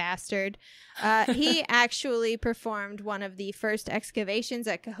Jefferson, the bastard, he actually performed one of the first excavations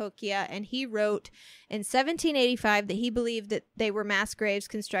at Cahokia, and he wrote in 1785 that he believed that they were mass graves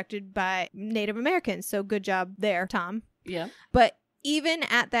constructed by Native Americans. So good job there, Tom. Yeah. But even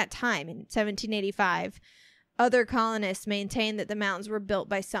at that time, in 1785, other colonists maintained that the mountains were built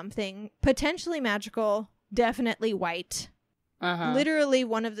by something potentially magical, definitely white. Literally,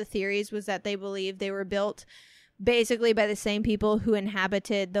 one of the theories was that they believed they were built basically by the same people who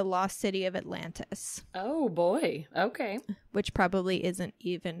inhabited the lost city of Atlantis. Oh, boy. Okay. Which probably isn't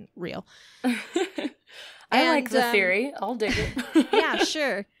even real. I like the theory. I'll dig it. Yeah,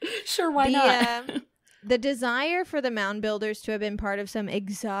 sure. Sure, why not? The desire for the mound builders to have been part of some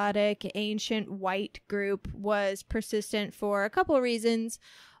exotic, ancient white group was persistent for a couple of reasons.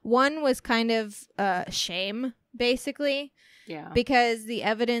 One was kind of shame, basically. Yeah. Because the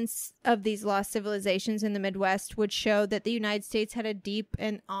evidence of these lost civilizations in the Midwest would show that the United States had a deep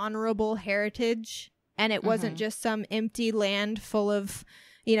and honorable heritage, and it wasn't just some empty land full of,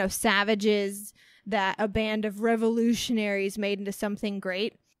 savages that a band of revolutionaries made into something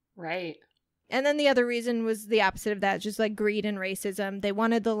great. Right. And then the other reason was the opposite of that, just like greed and racism. They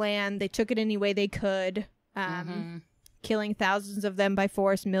wanted the land. They took it any way they could, killing thousands of them by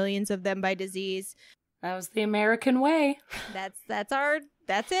force, millions of them by disease. That was the American way. That's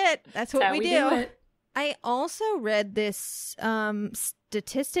it. That's what we do. It. I also read this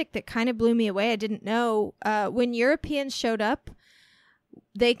statistic that kind of blew me away. I didn't know. When Europeans showed up,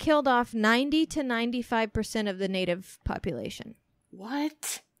 they killed off 90 to 95% of the native population.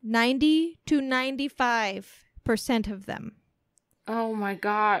 What? 90 to 95% of them. Oh my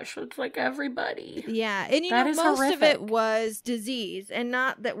gosh, it's like everybody. Yeah, and most horrific. Of it was disease, and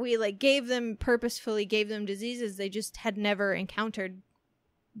not that we purposefully gave them diseases. They just had never encountered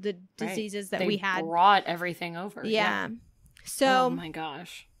the diseases that we had. They brought everything over. Yeah. So, oh my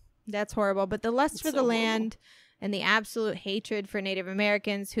gosh. That's horrible. But the lust for the land and the absolute hatred for Native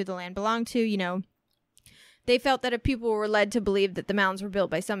Americans, who the land belonged to, they felt that if people were led to believe that the mounds were built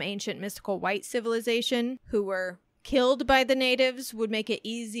by some ancient mystical white civilization who were killed by the natives, would make it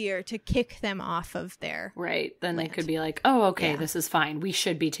easier to kick them off of their right. Then land. They could be like, oh, okay, this is fine. We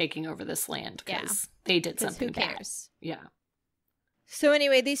should be taking over this land because they did something who cares? Bad. Yeah. So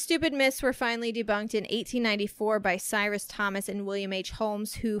anyway, these stupid myths were finally debunked in 1894 by Cyrus Thomas and William H.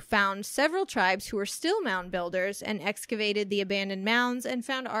 Holmes, who found several tribes who were still mound builders and excavated the abandoned mounds and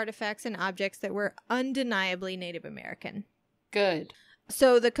found artifacts and objects that were undeniably Native American. Good.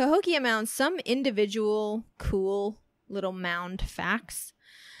 So the Cahokia Mounds, some individual cool little mound facts.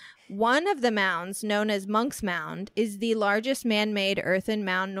 One of the mounds, known as Monk's Mound, is the largest man-made earthen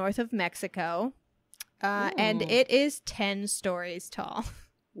mound north of Mexico. And it is 10 stories tall.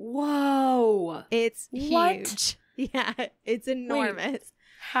 Whoa. It's huge. What? Yeah, it's enormous. Wait,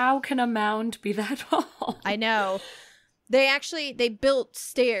 how can a mound be that tall? I know. They built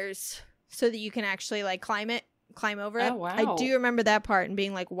stairs so that you can actually climb over it. Oh, wow. I do remember that part and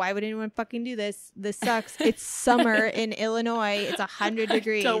being like, why would anyone fucking do this? This sucks. It's summer in Illinois. It's 100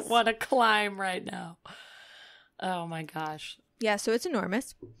 degrees. I don't want to climb right now. Oh my gosh. Yeah, so it's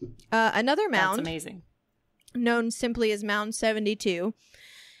enormous. Another mound. That's amazing. Known simply as Mound 72,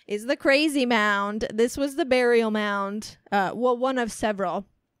 is the Crazy Mound. This was the burial mound. One of several.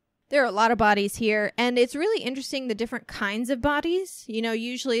 There are a lot of bodies here, and it's really interesting the different kinds of bodies.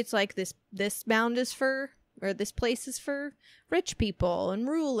 Usually it's like this mound is for, or this place is for rich people and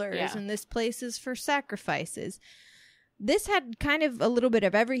rulers, and this place is for sacrifices. This had kind of a little bit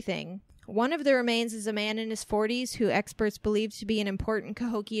of everything. One of the remains is a man in his 40s who experts believe to be an important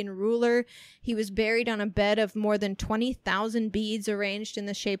Cahokian ruler. He was buried on a bed of more than 20,000 beads arranged in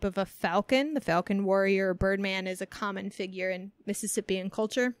the shape of a falcon. The falcon warrior or birdman is a common figure in Mississippian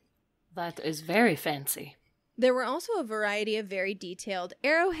culture. That is very fancy. There were also a variety of very detailed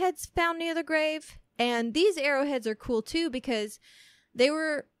arrowheads found near the grave. And these arrowheads are cool too because they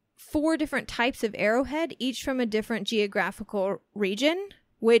were 4 different types of arrowhead, each from a different geographical region.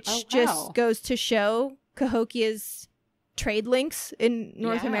 Which just goes to show Cahokia's trade links in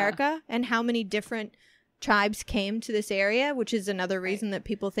North America and how many different tribes came to this area, which is another reason that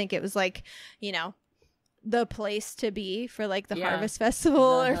people think it was the place to be for the Harvest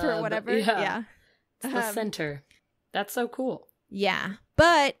Festival or for whatever. It's the center. That's so cool. Yeah.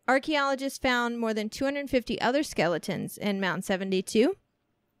 But archaeologists found more than 250 other skeletons in Mound 72.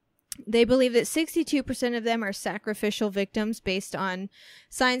 They believe that 62% of them are sacrificial victims based on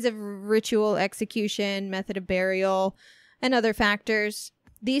signs of ritual execution, method of burial, and other factors.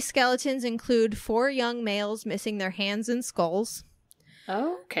 These skeletons include 4 young males missing their hands and skulls.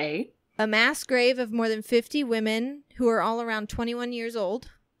 Okay. A mass grave of more than 50 women who are all around 21 years old.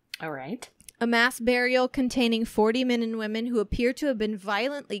 All right. A mass burial containing 40 men and women who appear to have been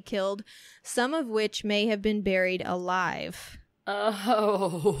violently killed, some of which may have been buried alive.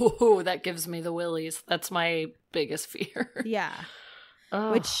 Oh, that gives me the willies. That's my biggest fear. Yeah.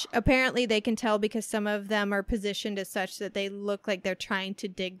 Oh. Which apparently they can tell because some of them are positioned as such that they look like they're trying to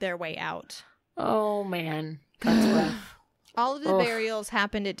dig their way out. Oh, man. That's rough. All of the burials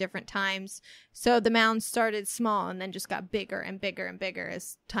happened at different times, so the mounds started small and then just got bigger and bigger and bigger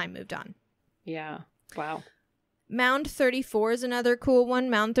as time moved on. Yeah. Wow. Mound 34 is another cool one.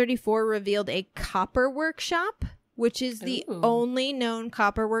 Mound 34 revealed a copper workshop, which is the only known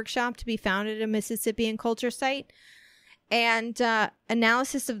copper workshop to be found at a Mississippian culture site. And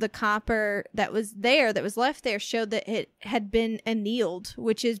analysis of the copper that was left there, showed that it had been annealed,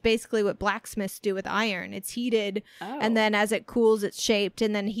 which is basically what blacksmiths do with iron. It's heated, and then as it cools, it's shaped,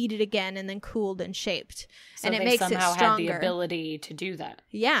 and then heated again, and then cooled and shaped. So and it they makes it somehow stronger. had the ability to do that.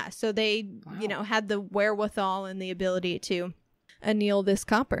 Yeah, so they, had the wherewithal and the ability to anneal this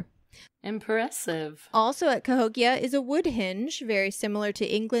copper. Impressive. Also at Cahokia is a wood hinge, very similar to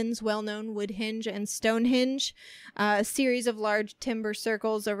England's well-known wood hinge and Stonehenge, a series of large timber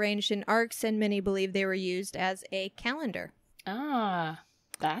circles arranged in arcs, and many believe they were used as a calendar. Ah,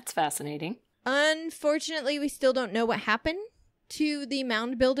 that's fascinating. Unfortunately, we still don't know what happened to the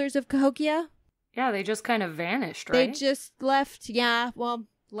mound builders of Cahokia. Yeah, they just kind of vanished, right? They just left,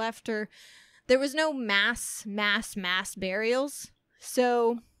 left, or there was no mass burials,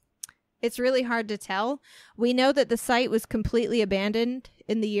 so it's really hard to tell. We know that the site was completely abandoned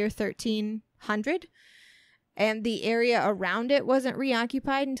in the year 1300, and the area around it wasn't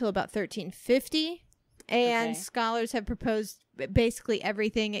reoccupied until about 1350. And scholars have proposed basically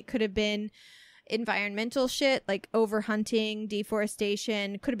everything. It could have been environmental shit, like overhunting,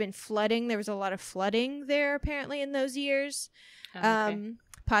 deforestation. Could have been flooding. There was a lot of flooding there, apparently, in those years.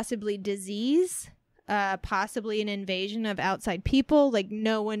 Possibly disease. Possibly an invasion of outside people. Like,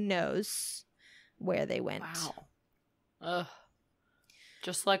 no one knows where they went. Wow. Ugh.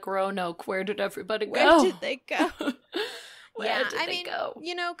 Just like Roanoke, where did everybody go? Where did they go? Where did they go?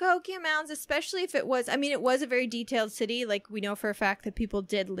 Cahokia Mounds, especially if it was, it was a very detailed city. Like, we know for a fact that people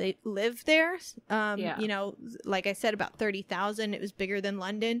did live there. Like I said, about 30,000. It was bigger than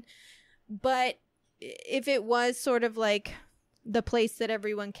London. But if it was sort of like the place that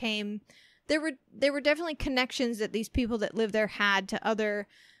everyone came, there were definitely connections that these people that lived there had to other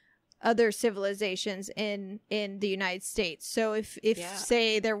civilizations in the United States. So if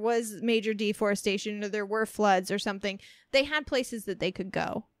say there was major deforestation or there were floods or something, they had places that they could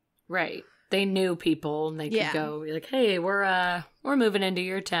go. Right. They knew people and they could go like, hey, we're moving into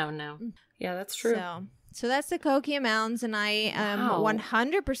your town now. Yeah, that's true. So that's the Cahokia Mounds, and I am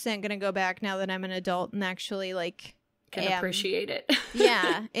 100% going to go back now that I'm an adult and actually can appreciate it.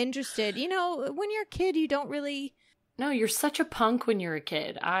 Yeah, interested. When you're a kid, you don't really... No, you're such a punk when you're a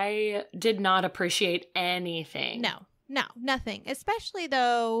kid. I did not appreciate anything. No, nothing. Especially,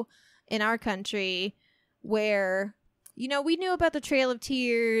 though, in our country where, we knew about the Trail of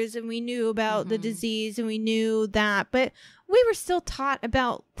Tears and we knew about the disease and we knew that. But we were still taught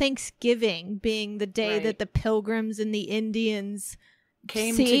about Thanksgiving being the day that the Pilgrims and the Indians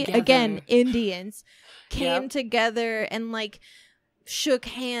came together. Again, Indians came together and, shook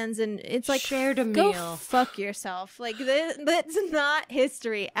hands, and it's like, shared a go meal. Fuck yourself. That's not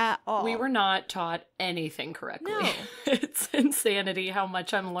history at all. We were not taught anything correctly. No. It's insanity how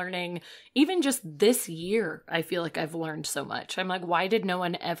much I'm learning. Even just this year, I feel like I've learned so much. I'm like, why did no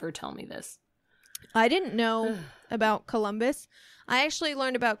one ever tell me this? I didn't know about Columbus. I actually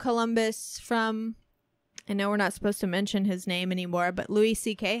learned about Columbus from, I know we're not supposed to mention his name anymore, but Louis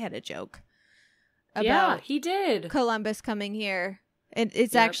C.K. had a joke about he did. Columbus coming here. And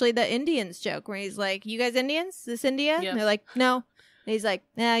it's actually the Indians joke where he's like, you guys Indians? This India? Yep. And they're like, no. And he's like,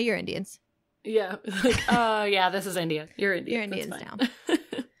 nah, you're Indians. Yeah. This is India. You're Indian. You're Indians now.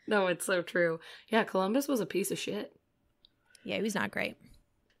 No, it's so true. Yeah, Columbus was a piece of shit. Yeah, he was not great.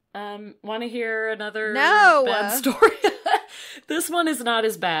 Want to hear another bad story? This one is not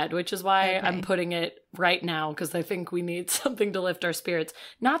as bad, which is why I'm putting it right now, because I think we need something to lift our spirits.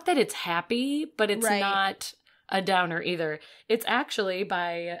 Not that it's happy, but it's not a downer either. It's actually,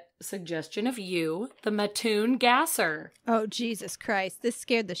 by suggestion of you, the Mad Gasser. Oh, Jesus Christ. This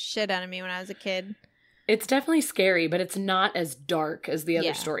scared the shit out of me when I was a kid. It's definitely scary, but it's not as dark as the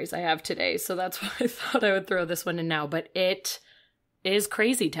other stories I have today. So that's why I thought I would throw this one in now. But it is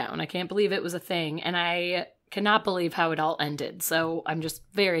Crazy Town. I can't believe it was a thing. And I cannot believe how it all ended. So I'm just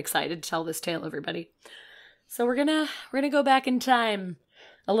very excited to tell this tale, everybody. So we're gonna go back in time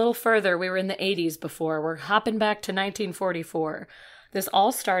a little further. We were in the 80s before. We're hopping back to 1944. This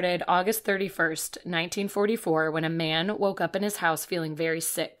all started August 31st, 1944, when a man woke up in his house feeling very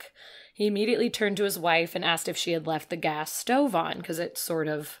sick. He immediately turned to his wife and asked if she had left the gas stove on, because it sort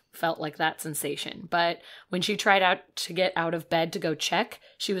of felt like that sensation. But when she tried to get out of bed to go check,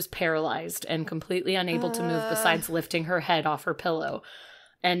 she was paralyzed and completely unable to move besides lifting her head off her pillow.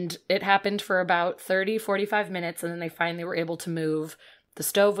 And it happened for about 30, 45 minutes, and then they finally were able to move. The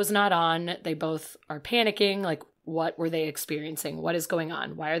stove was not on. They both are panicking, like, what were they experiencing? What is going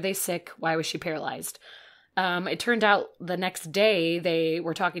on? Why are they sick? Why was she paralyzed? It turned out the next day they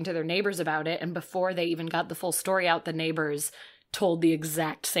were talking to their neighbors about it, and before they even got the full story out, the neighbors told the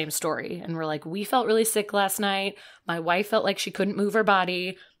exact same story and were like, we felt really sick last night. My wife felt like she couldn't move her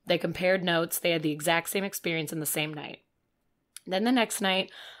body. They compared notes. They had the exact same experience in the same night. Then the next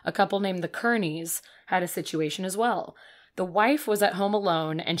night, a couple named the Kearneys had a situation as well. The wife was at home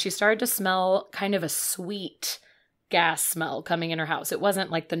alone, and she started to smell kind of a sweet gas smell coming in her house. It wasn't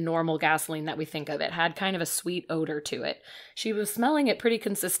like the normal gasoline that we think of. It had kind of a sweet odor to it. She was smelling it pretty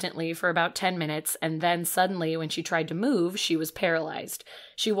consistently for about 10 minutes, and then suddenly when she tried to move, she was paralyzed.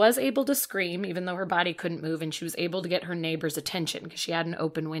 She was able to scream, even though her body couldn't move, and she was able to get her neighbor's attention because she had an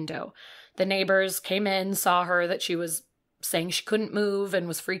open window. The neighbors came in, saw her, that she was saying she couldn't move and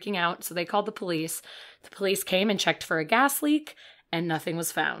was freaking out, so they called the police. The police came and checked for a gas leak, and nothing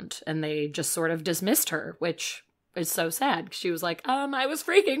was found, and they just sort of dismissed her, which is so sad. She was like, I was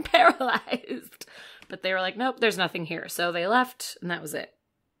freaking paralyzed. But they were like, nope, there's nothing here. So they left, and that was it.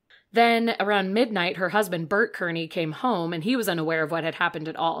 Then around midnight, her husband, Bert Kearney, came home, and he was unaware of what had happened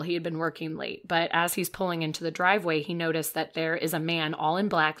at all. He had been working late. But as he's pulling into the driveway, he noticed that there is a man all in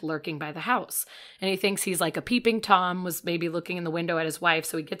black lurking by the house. And he thinks he's like a peeping Tom, was maybe looking in the window at his wife.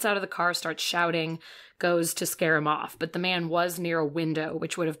 So he gets out of the car, starts shouting, goes to scare him off. But the man was near a window,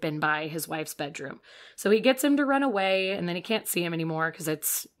 which would have been by his wife's bedroom. So he gets him to run away, and then he can't see him anymore because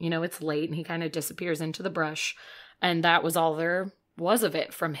it's late, and he kind of disappears into the brush. And that was all there was of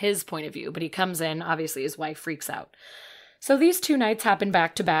it from his point of view. But he comes in, obviously his wife freaks out. So these two nights happen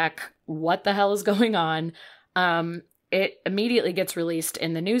back to back. What the hell is going on? It immediately gets released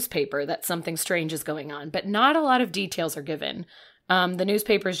in the newspaper that something strange is going on, but not a lot of details are given. The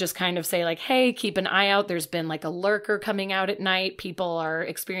newspapers just kind of say like, hey, keep an eye out. There's been like a lurker coming out at night. People are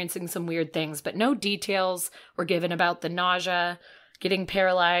experiencing some weird things, but no details were given about the nausea, getting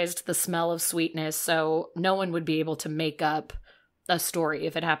paralyzed, the smell of sweetness. So no one would be able to make up a story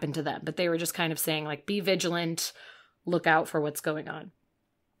if it happened to them. But they were just kind of saying like, be vigilant, look out for what's going on.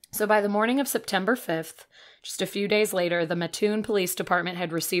 So by the morning of September 5th, just a few days later, the Mattoon Police Department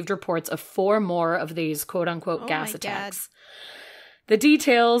had received reports of 4 more of these quote-unquote gas attacks. God. The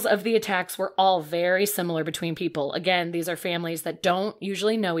details of the attacks were all very similar between people. Again, these are families that don't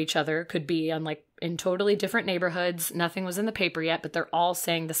usually know each other, could be on like in totally different neighborhoods. Nothing was in the paper yet, but they're all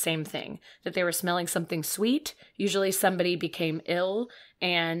saying the same thing, that they were smelling something sweet. Usually somebody became ill,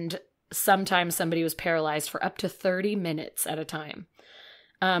 and sometimes somebody was paralyzed for up to 30 minutes at a time.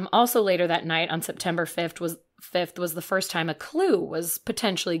 Also later that night on September 5th was the first time a clue was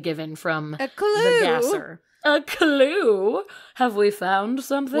potentially given from the gasser. A clue? Have we found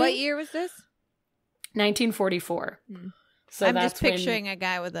something? What year was this? 1944. So I'm just picturing a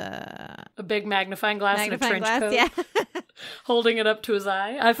guy with a big magnifying glass and a trench coat. Yeah. Holding it up to his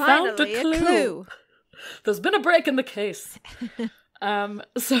eye. I found a clue. There's been a break in the case.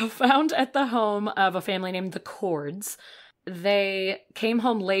 So found at the home of a family named the Cords. They came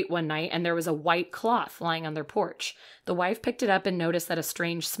home late one night, and there was a white cloth lying on their porch. The wife picked it up and noticed that a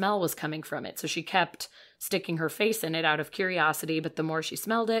strange smell was coming from it, so she kept sticking her face in it out of curiosity, but the more she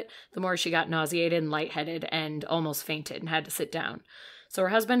smelled it, the more she got nauseated and lightheaded and almost fainted and had to sit down. So her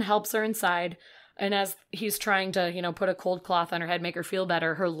husband helps her inside, and as he's trying to, put a cold cloth on her head, make her feel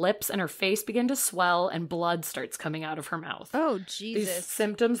better, her lips and her face begin to swell, and blood starts coming out of her mouth. Oh, Jesus. These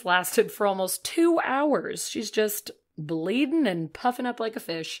symptoms lasted for almost 2 hours. She's just bleeding and puffing up like a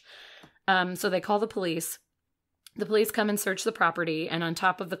fish. So they call the police. The police come and search the property, and on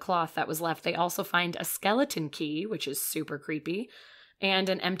top of the cloth that was left, they also find a skeleton key, which is super creepy, and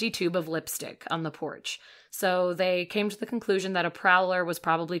an empty tube of lipstick on the porch. So they came to the conclusion that a prowler was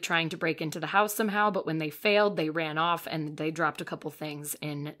probably trying to break into the house somehow, but when they failed, they ran off and they dropped a couple things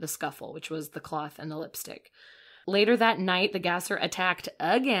in the scuffle, which was the cloth and the lipstick. Later that night, the gasser attacked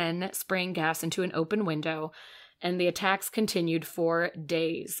again, spraying gas into an open window, and the attacks continued for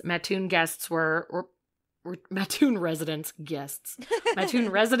days. Mattoon Mattoon residents,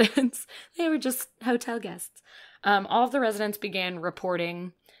 they were just hotel guests. All of the residents began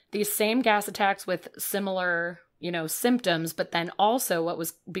reporting these same gas attacks with similar, symptoms, but then also what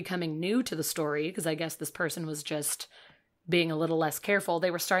was becoming new to the story, because I guess this person was just being a little less careful, they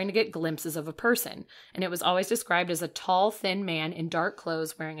were starting to get glimpses of a person, and it was always described as a tall, thin man in dark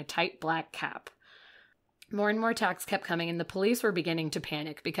clothes wearing a tight black cap. More and more attacks kept coming, and the police were beginning to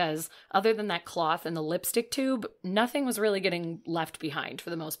panic because, other than that cloth and the lipstick tube, nothing was really getting left behind for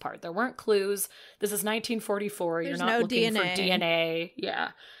the most part. There weren't clues. This is 1944. You're not looking for DNA.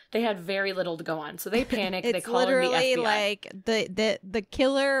 Yeah. They had very little to go on. So they panic. They call in the FBI. It's literally like the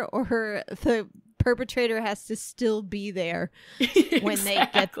killer or the perpetrator has to still be there when they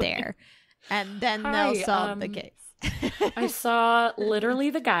get there. And then they'll solve the case. I saw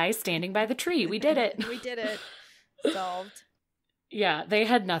literally the guy standing by the tree. We did it. We did it. Solved. Yeah, they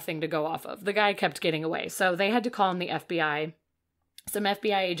had nothing to go off of. The guy kept getting away. So they had to call in the FBI. Some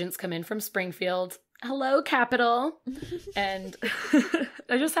FBI agents come in from Springfield. Hello, Capitol. And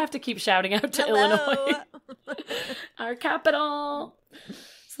I just have to keep shouting out to Illinois. Our capital.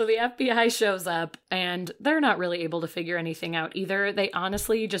 So the FBI shows up, and they're not really able to figure anything out either. They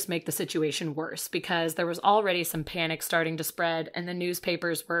honestly just make the situation worse because there was already some panic starting to spread, and the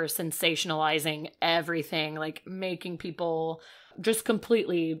newspapers were sensationalizing everything, like making people just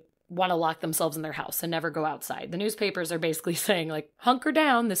completely want to lock themselves in their house and never go outside. The newspapers are basically saying, like, hunker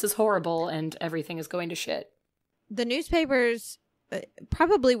down, this is horrible, and everything is going to shit. The newspapers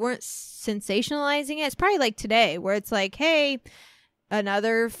probably weren't sensationalizing it. It's probably like today, where it's like, hey,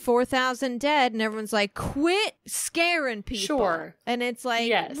 another 4,000 dead, and everyone's like, quit scaring people. Sure. And it's like,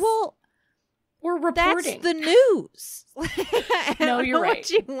 yes. Well, we're reporting. That's the news. No, you're right. What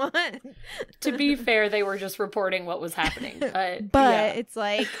you want. To be fair, they were just reporting what was happening. But yeah. It's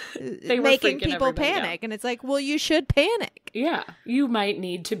like they making people panic. Out. And it's like, well, you should panic. Yeah, you might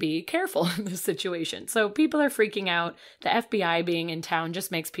need to be careful in this situation. So people are freaking out. The FBI being in town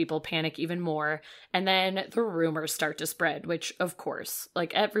just makes people panic even more. And then the rumors start to spread, which, of course,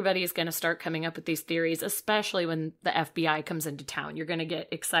 like everybody is going to start coming up with these theories, especially when the FBI comes into town. You're going to get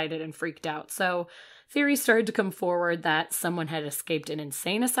excited and freaked out. So theories started to come forward that someone had escaped an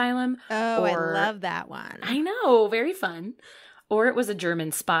insane asylum. Oh, I love that one. I know, very fun. Or it was a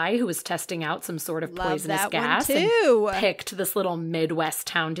German spy who was testing out some sort of poisonous gas and picked this little Midwest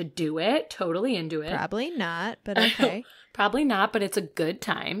town to do it. Totally into it. Probably not, but okay. Probably not, but it's a good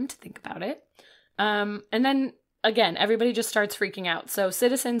time to think about it. And then, again, everybody just starts freaking out. So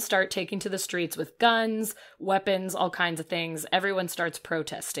citizens start taking to the streets with guns, weapons, all kinds of things. Everyone starts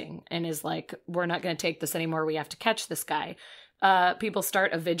protesting and is like, we're not going to take this anymore. We have to catch this guy. People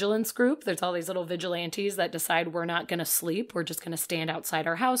start a vigilance group. There's all these little vigilantes that decide we're not going to sleep. We're just going to stand outside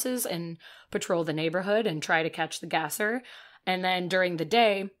our houses and patrol the neighborhood and try to catch the gasser. And then during the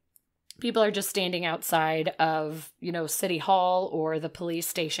day, people are just standing outside of, City Hall or the police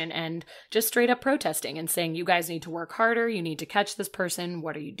station and just straight up protesting and saying, you guys need to work harder. You need to catch this person.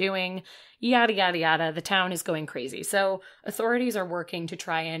 What are you doing? Yada, yada, yada. The town is going crazy. So authorities are working to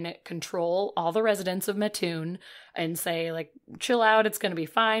try and control all the residents of Mattoon and say, like, chill out. It's going to be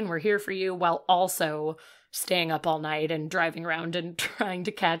fine. We're here for you, while also staying up all night and driving around and trying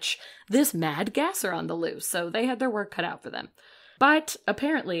to catch this Mad Gasser on the loose. So they had their work cut out for them. But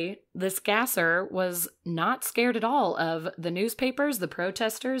apparently, this gasser was not scared at all of the newspapers, the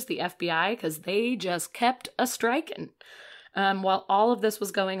protesters, the FBI, because they just kept a-striking. While all of this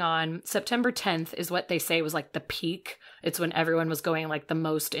was going on, September 10th is what they say was like the peak. It's when everyone was going like the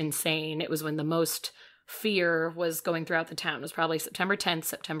most insane. It was when the most fear was going throughout the town. It was probably September 10th,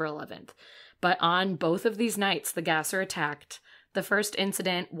 September 11th. But on both of these nights, the gasser attacked. The first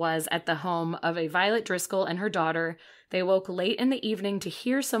incident was at the home of a Violet Driscoll and her daughter. They woke late in the evening to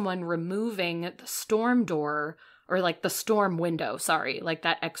hear someone removing the storm door, or like the storm window, like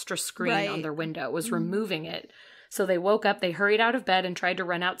that extra screen on their window was removing it. So they woke up, they hurried out of bed and tried to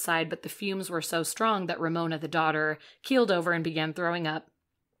run outside, but the fumes were so strong that Ramona, the daughter, keeled over and began throwing up.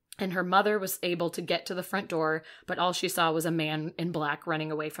 And her mother was able to get to the front door, but all she saw was a man in black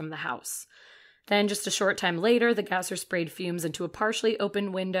running away from the house. Then just a short time later, the gasser sprayed fumes into a partially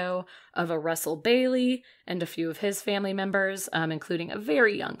open window of a Russell Bailey and a few of his family members, including a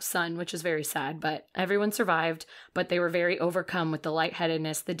very young son, which is very sad, but everyone survived. But they were very overcome with the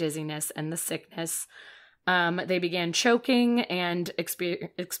lightheadedness, the dizziness, and the sickness. They began choking and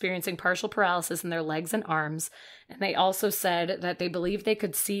experiencing partial paralysis in their legs and arms. And they also said that they believed they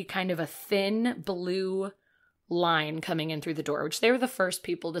could see kind of a thin blue line coming in through the door, which they were the first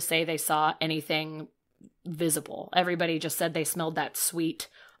people to say they saw anything visible. Everybody just said they smelled that sweet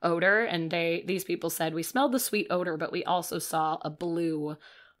odor, and these people said, we smelled the sweet odor, but we also saw a blue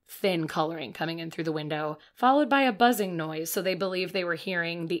thin coloring coming in through the window, followed by a buzzing noise, so they believed they were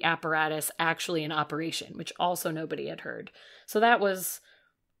hearing the apparatus actually in operation, which also nobody had heard. So that was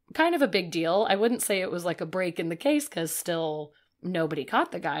kind of a big deal. I wouldn't say it was like a break in the case, because still nobody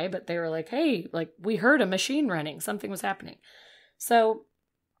caught the guy, but they were like, hey, like, we heard a machine running. Something was happening. So,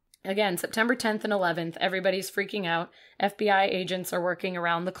 again, September 10th and 11th, everybody's freaking out. FBI agents are working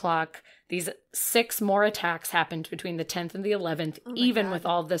around the clock. These 6 more attacks happened between the 10th and the 11th, even with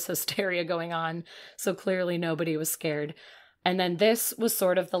all of this hysteria going on. So clearly nobody was scared. And then this was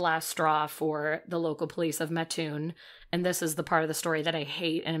sort of the last straw for the local police of Mattoon. And this is the part of the story that I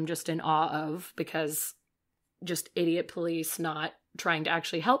hate and I'm just in awe of, because just idiot police not trying to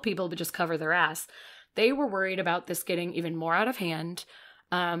actually help people, but just cover their ass. They were worried about this getting even more out of hand.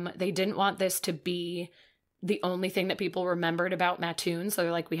 They didn't want this to be the only thing that people remembered about Mattoon. So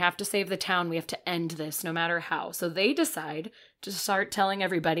they're like, we have to save the town. We have to end this no matter how. So they decide to start telling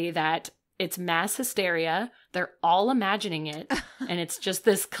everybody that it's mass hysteria. They're all imagining it. And it's just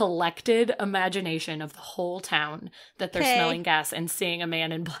this collected imagination of the whole town that they're smelling gas and seeing a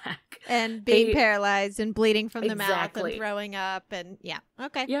man in black. And being paralyzed and bleeding from the mouth and throwing up. And yeah.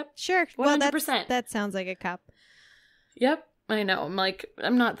 Okay. Yep. Sure. 100%. Well, that sounds like a cop. Yep. I know.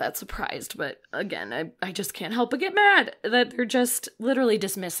 I'm not that surprised. But again, I just can't help but get mad that they're just literally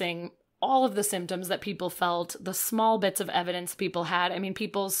dismissing all of the symptoms that people felt, the small bits of evidence people had. I mean,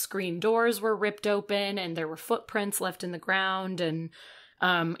 people's screen doors were ripped open and there were footprints left in the ground. And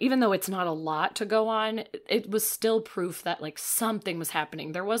even though it's not a lot to go on, it was still proof that like something was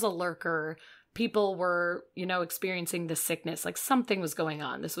happening. There was a lurker. People were, experiencing the sickness. Like something was going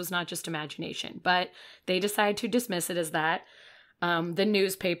on. This was not just imagination. But they decided to dismiss it as that. The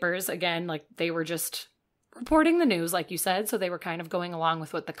newspapers, again, like they were just reporting the news, like you said, so they were kind of going along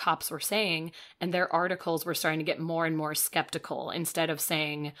with what the cops were saying, and their articles were starting to get more and more skeptical. Instead of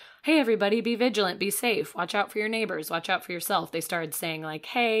saying, hey, everybody, be vigilant, be safe, watch out for your neighbors, watch out for yourself, they started saying, like,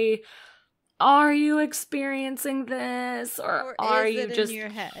 hey, are you experiencing this? Or are you just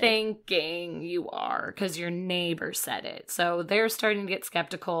thinking you are because your neighbor said it? So they're starting to get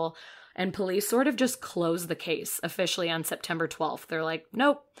skeptical, and police sort of just closed the case officially on September 12th. They're like,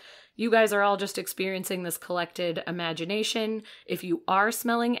 nope. You guys are all just experiencing this collected imagination. If you are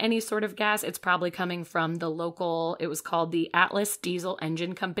smelling any sort of gas, it's probably coming from the local, it was called the Atlas Diesel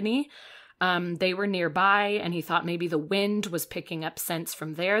Engine Company. They were nearby, and he thought maybe the wind was picking up scents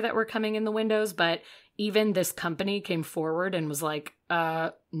from there that were coming in the windows. But even this company came forward and was like,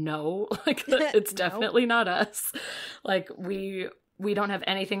 no, like it's definitely not us. Like we don't have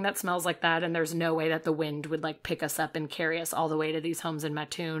anything that smells like that, and there's no way that the wind would like pick us up and carry us all the way to these homes in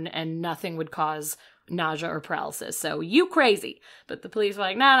Mattoon, and nothing would cause nausea or paralysis. So you crazy. But the police were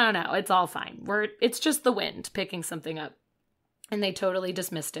like, no, it's all fine. It's just the wind picking something up. And they totally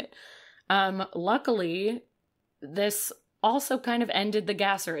dismissed it. Luckily, this also kind of ended the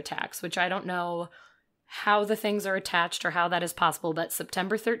Gasser attacks, which I don't know how the things are attached or how that is possible, but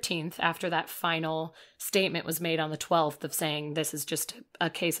September 13th, after that final statement was made on the 12th of saying this is just a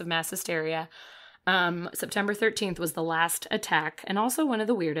case of mass hysteria, September 13th was the last attack, and also one of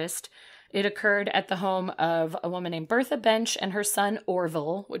the weirdest. It occurred at the home of a woman named Bertha Bench and her son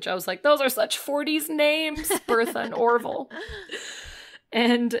Orville, which I was like, those are such 40s names, Bertha and Orville.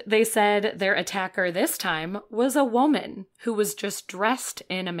 And they said their attacker this time was a woman who was just dressed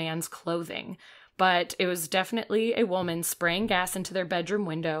in a man's clothing. But it was definitely a woman spraying gas into their bedroom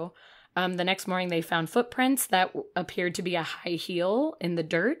window. The next morning, they found footprints that appeared to be a high heel in the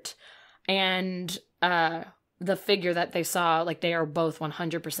dirt. And the figure that they saw, like they are both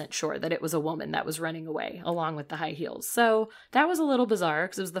 100% sure that it was a woman that was running away along with the high heels. So that was a little bizarre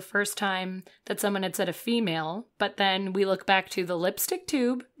because it was the first time that someone had said a female. But then we look back to the lipstick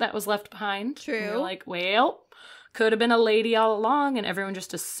tube that was left behind. True. And we're like, well, could have been a lady all along, and everyone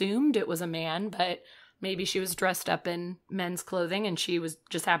just assumed it was a man, but maybe she was dressed up in men's clothing and she was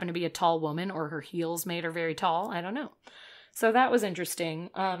just happened to be a tall woman, or her heels made her very tall. I don't know. So that was interesting.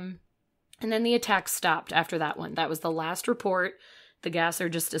 And then the attack stopped after that one. That was the last report. The Gasser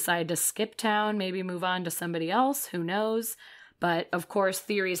just decided to skip town, maybe move on to somebody else. Who knows? But, of course,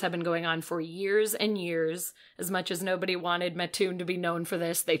 theories have been going on for years and years. As much as nobody wanted Mattoon to be known for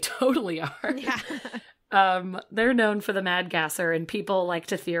this, they totally are. Yeah. They're known for the Mad Gasser, and people like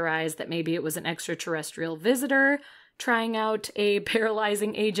to theorize that maybe it was an extraterrestrial visitor trying out a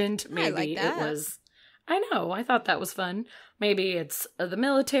paralyzing agent. Maybe it was... I know, I thought that was fun. Maybe it's the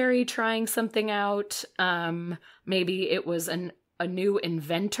military trying something out. Maybe it was a new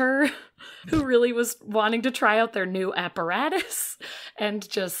inventor who really was wanting to try out their new apparatus and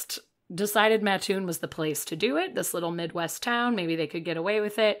just decided Mattoon was the place to do it. This little Midwest town, maybe they could get away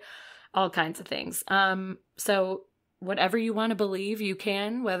with it. All kinds of things. So whatever you want to believe, you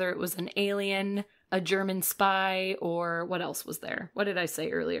can, whether it was an alien, a German spy, or what else was there? What did I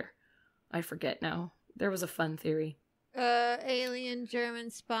say earlier? I forget now. There was a fun theory. Alien,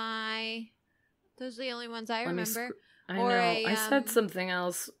 German spy. Those are the only ones I remember. I know. I said something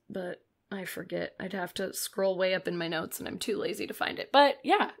else, but I forget. I'd have to scroll way up in my notes, and I'm too lazy to find it. But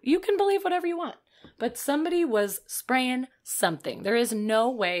yeah, you can believe whatever you want. But somebody was spraying something. There is no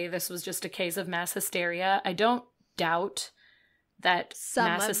way this was just a case of mass hysteria. I don't doubt that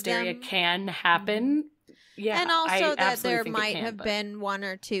mass hysteria can happen. Yeah, and also that there might have been one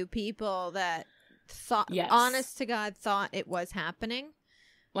or two people that thought, honest to God, thought it was happening.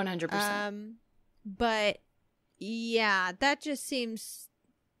 100%. But yeah, that just seems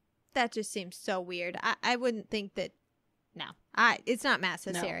so weird. I wouldn't think that. No, it's not mass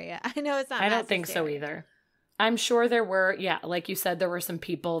hysteria. No. I know it's not. I don't think so either. I'm sure there were, like you said, there were some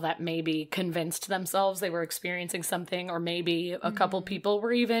people that maybe convinced themselves they were experiencing something, or maybe a couple people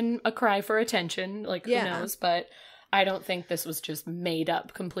were even a cry for attention. Like, who knows? But I don't think this was just made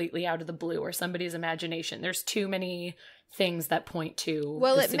up completely out of the blue or somebody's imagination. There's too many things that point to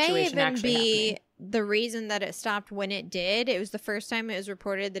the situation may even actually be happening. The reason that it stopped when it did. It was the first time it was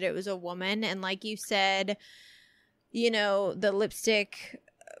reported that it was a woman, and like you said, you know, the lipstick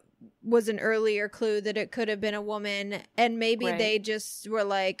was an earlier clue that it could have been a woman, and maybe they just were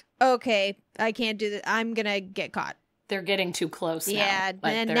like, okay, I can't do that. I'm going to get caught. They're getting too close now. Yeah,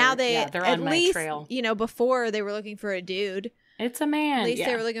 and now they're on my trail. You know, before they were looking for a dude. It's a man. At least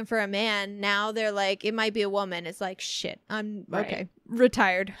they were looking for a man. Now they're like, it might be a woman. It's like, shit, I'm okay.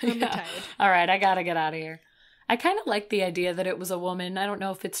 Retired. I'm retired. All right, I got to get out of here. I kind of like the idea that it was a woman. I don't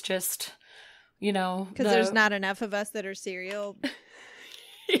know if it's just... You know, because there's not enough of us that are serial.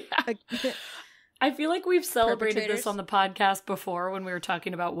 I feel like we've celebrated this on the podcast before when we were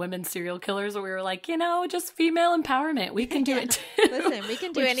talking about women serial killers, where we were like, you know, just female empowerment. We can do it too. Listen, we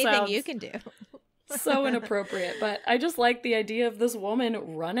can do anything you can do. So inappropriate. But I just like the idea of this woman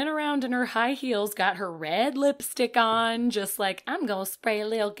running around in her high heels, got her red lipstick on, just like, I'm going to spray a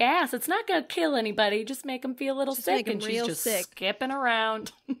little gas. It's not going to kill anybody. Just make them feel a little sick. And she's just skipping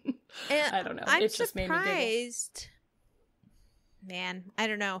around. I don't know. It just made me giggle. Man, I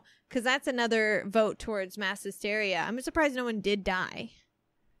don't know. Because that's another vote towards mass hysteria. I'm surprised no one did die.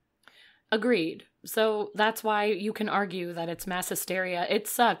 Agreed. So that's why you can argue that it's mass hysteria. It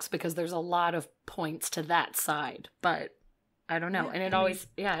sucks because there's a lot of points to that side. But I don't know. And it always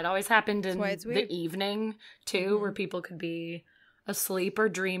happened in the evening, too, where people could be asleep or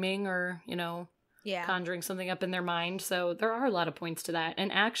dreaming or, you know, conjuring something up in their mind. So there are a lot of points to that.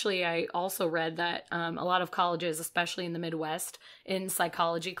 And actually, I also read that a lot of colleges, especially in the Midwest, in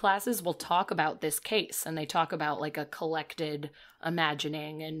psychology classes will talk about this case. And they talk about like a collected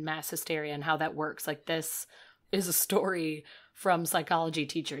imagining and mass hysteria and how that works. Like, this is a story from psychology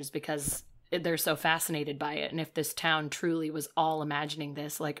teachers because they're so fascinated by it. And if this town truly was all imagining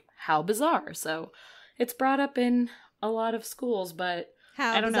this, like, how bizarre. So it's brought up in a lot of schools, but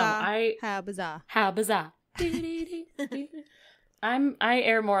I don't know. How bizarre. How bizarre. I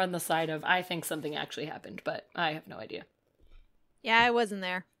err more on the side of I think something actually happened, but I have no idea. Yeah, I wasn't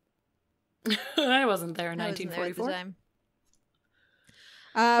there. I wasn't there in 1944.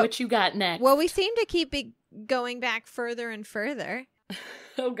 What you got next? Well, we seem to keep it going back further and further.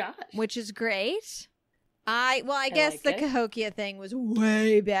 Oh gosh. Which is great. I guess like the Cahokia thing was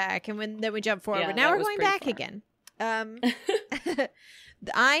way back, and then we jumped forward. Now we're going back again.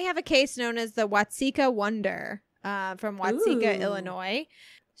 I have a case known as the Watseka Wonder from Watseka, Illinois.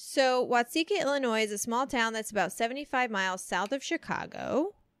 So Watseka, Illinois is a small town that's about 75 miles south of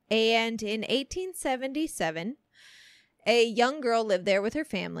Chicago. And in 1877, a young girl lived there with her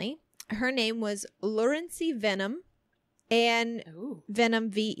family. Her name was Laurency Venom. And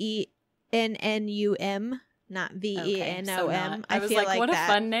Venom, Vennum, not Venom. I was like, what a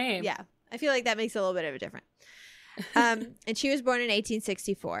fun name. Yeah. I feel like that makes a little bit of a difference. And she was born in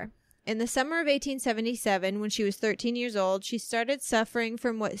 1864. In the summer of 1877, when she was 13 years old, she started suffering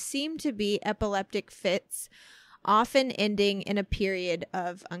from what seemed to be epileptic fits, often ending in a period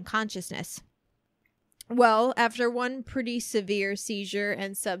of unconsciousness. Well, after one pretty severe seizure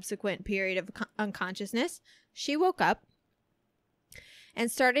and subsequent period of unconsciousness, she woke up and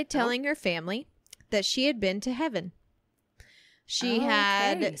started telling her family that she had been to heaven. She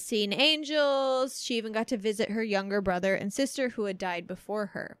had seen angels. She even got to visit her younger brother and sister who had died before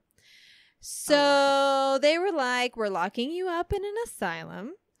her. So they were like, we're locking you up in an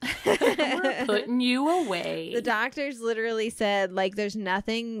asylum. We're putting you away. The doctors literally said, like, there's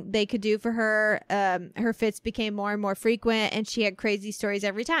nothing they could do for her. Her fits became more and more frequent, and she had crazy stories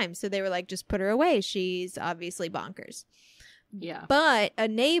every time. So they were like, just put her away. She's obviously bonkers. Yeah. But a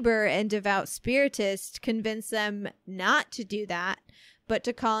neighbor and devout spiritist convinced them not to do that, but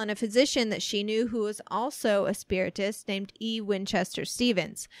to call in a physician that she knew who was also a spiritist named E. Winchester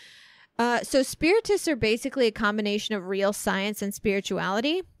Stevens. So spiritists are basically a combination of real science and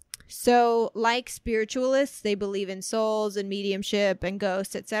spirituality. So like spiritualists, they believe in souls and mediumship and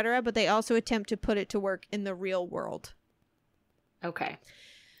ghosts, etc., but they also attempt to put it to work in the real world. Okay.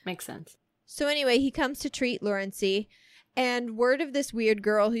 Makes sense. So anyway, he comes to treat Laurency. And word of this weird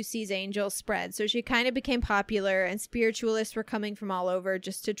girl who sees angels spread. So she kind of became popular, and spiritualists were coming from all over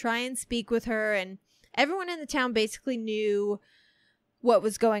just to try and speak with her. And everyone in the town basically knew what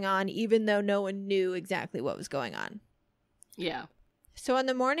was going on, even though no one knew exactly what was going on. Yeah. So on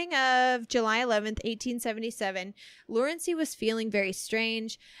the morning of July 11th, 1877, Laurency was feeling very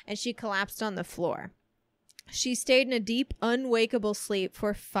strange, and she collapsed on the floor. She stayed in a deep, unwakeable sleep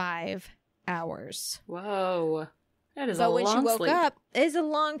for 5 hours. Whoa. That is a long sleep. But when she woke up, it is a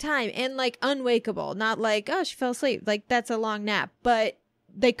long time, and like unwakeable, not like, oh, she fell asleep. Like, that's a long nap, but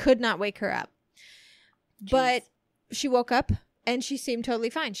they could not wake her up. Jeez. But she woke up and she seemed totally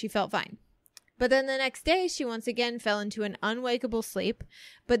fine. She felt fine. But then the next day, she once again fell into an unwakeable sleep.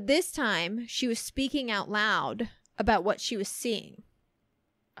 But this time, she was speaking out loud about what she was seeing.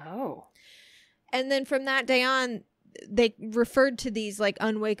 Oh. And then from that day on, they referred to these like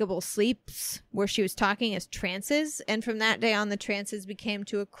unwakeable sleeps where she was talking as trances. And from that day on, the trances became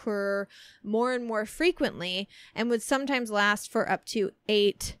to occur more and more frequently and would sometimes last for up to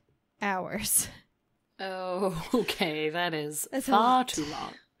 8 hours. Oh, okay. That's far too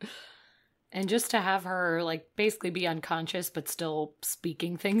long. And just to have her, like, basically be unconscious but still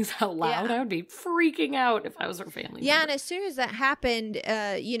speaking things out loud, I would be freaking out if I was her family member. And as soon as that happened,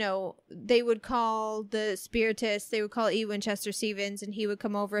 they would call the spiritist, they would call E. Winchester Stevens, and he would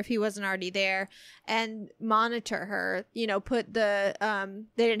come over if he wasn't already there and monitor her, put the,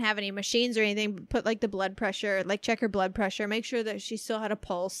 they didn't have any machines or anything, but put, like, the blood pressure, like, check her blood pressure, make sure that she still had a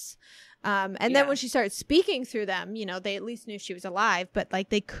pulse. And then when she started speaking through them, they at least knew she was alive, but like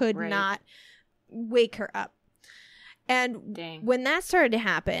they could not wake her up. And when that started to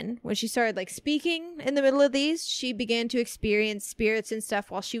happen, when she started like speaking in the middle of these, she began to experience spirits and stuff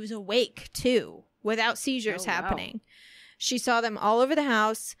while she was awake too, without seizures happening. She saw them all over the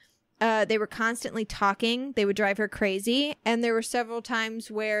house. They were constantly talking. They would drive her crazy. And there were several times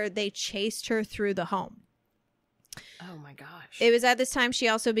where they chased her through the home. Oh my gosh. It was at this time she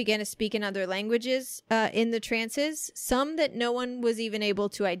also began to speak in other languages in the trances, some that no one was even able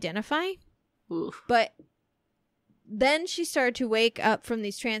to identify. Oof. But then she started to wake up from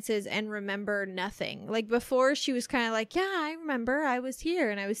these trances and remember nothing. Like before, she was kind of like, yeah, I remember I was here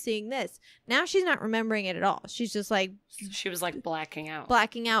and I was seeing this. Now she's not remembering it at all. She's just like... She was like blacking out.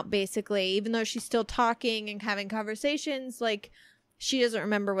 Blacking out, basically. Even though she's still talking and having conversations, like she doesn't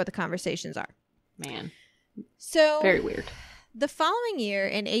remember what the conversations are. Man. So very weird. The following year,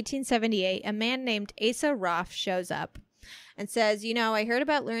 in 1878, a man named Asa Roth shows up and says, I heard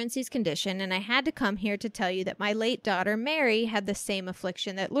about Laurency's condition, and I had to come here to tell you that my late daughter, Mary, had the same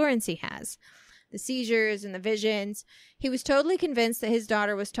affliction that Laurency has. The seizures and the visions. He was totally convinced that his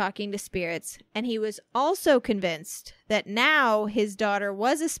daughter was talking to spirits, and he was also convinced that now his daughter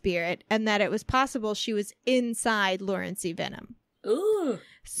was a spirit and that it was possible she was inside Laurency Venom. Ooh.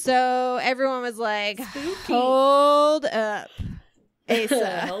 So everyone was like, hold up,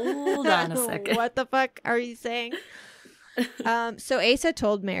 Asa. Hold on a second. What the fuck are you saying? So Asa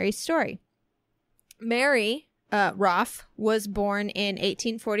told Mary's story. Mary Roth was born in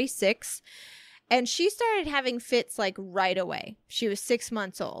 1846, and she started having fits like right away. She was 6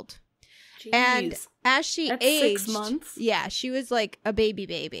 months old. Jeez. And as she aged... 6 months? Yeah, she was like a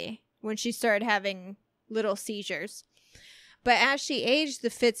baby when she started having little seizures. But as she aged,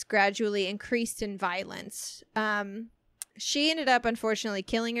 the fits gradually increased in violence. She ended up, unfortunately,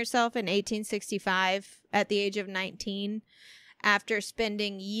 killing herself in 1865 at the age of 19 after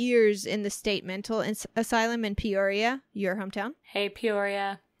spending years in the state mental asylum in Peoria, your hometown. Hey,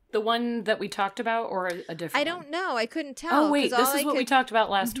 Peoria. The one that we talked about or a different I don't know. I couldn't tell. Oh, wait. This is what we talked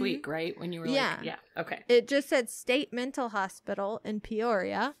about last week, right? When you were yeah. like, yeah, okay. It just said State Mental Hospital in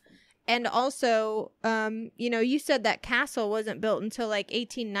Peoria. And also, you said that castle wasn't built until like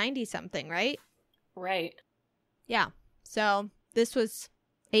 1890 something, right? Right. Yeah. So this was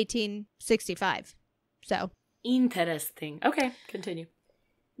 1865. So interesting. Okay, continue.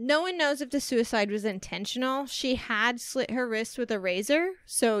 No one knows if the suicide was intentional. She had slit her wrist with a razor,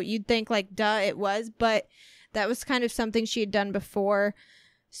 so you'd think like, duh, it was, but that was kind of something she had done before.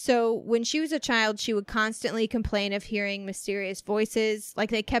 So when she was a child, she would constantly complain of hearing mysterious voices,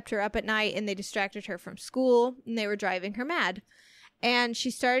 like they kept her up at night and they distracted her from school and they were driving her mad. And she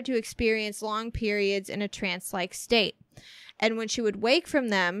started to experience long periods in a trance-like state. And when she would wake from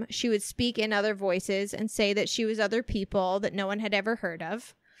them, she would speak in other voices and say that she was other people that no one had ever heard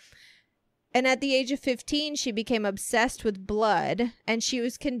of. And at the age of 15, she became obsessed with blood, and she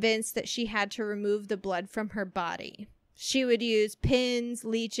was convinced that she had to remove the blood from her body. She would use pins,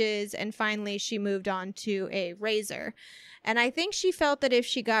 leeches, and finally she moved on to a razor. And I think she felt that if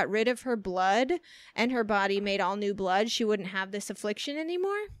she got rid of her blood and her body made all new blood, she wouldn't have this affliction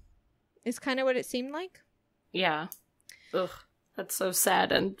anymore. Is kind of what it seemed like. Yeah. Ugh, that's so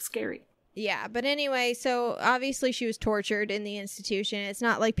sad and scary. Yeah, but anyway, so obviously she was tortured in the institution. It's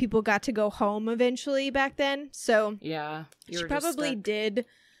not like people got to go home eventually back then. So yeah, she probably did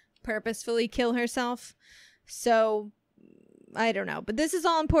purposefully kill herself. So I don't know. But this is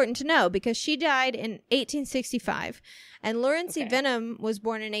all important to know because she died in 1865. And Laurency Venom was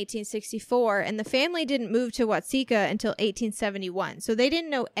born in 1864. And the family didn't move to Watseka until 1871. So they didn't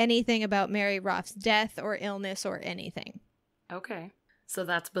know anything about Mary Roth's death or illness or anything. Okay. So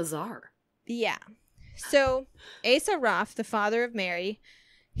that's bizarre. Yeah. So Asa Roth, the father of Mary,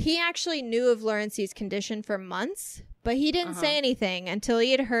 he actually knew of Laurency's condition for months, but he didn't say anything until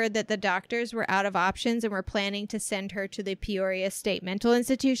he had heard that the doctors were out of options and were planning to send her to the Peoria State Mental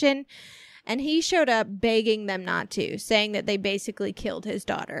Institution. And he showed up begging them not to, saying that they basically killed his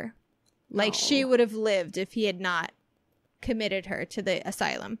daughter. Like she would have lived if he had not committed her to the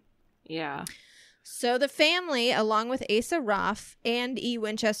asylum. Yeah. So the family, along with Asa Roth and E.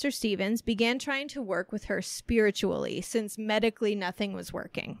 Winchester Stevens, began trying to work with her spiritually since medically nothing was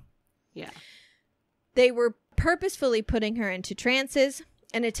working. Yeah. They were purposefully putting her into trances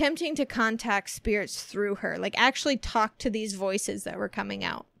and attempting to contact spirits through her, like actually talk to these voices that were coming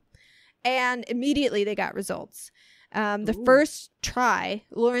out. And immediately they got results. The first try,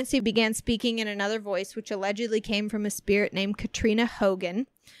 Laurency began speaking in another voice, which allegedly came from a spirit named Katrina Hogan.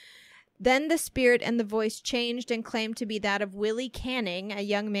 Then the spirit and the voice changed and claimed to be that of Willie Canning, a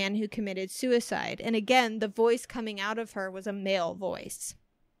young man who committed suicide. And again, the voice coming out of her was a male voice.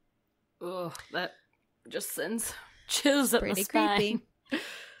 Ugh, that just sends chills up my spine. Pretty creepy.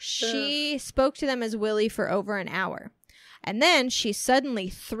 She spoke to them as Willie for over an hour. And then she suddenly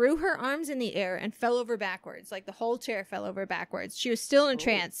threw her arms in the air and fell over backwards. Like the whole chair fell over backwards. She was still in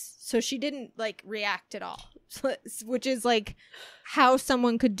trance, so she didn't like react at all. Which is like how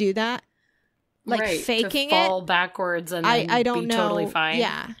someone could do that. Like faking to fall backwards and then I don't be know. Totally fine.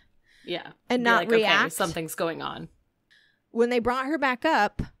 Yeah. Yeah. And not like, react. Okay, something's going on. When they brought her back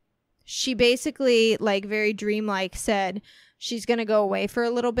up, she basically, like very dreamlike, said she's going to go away for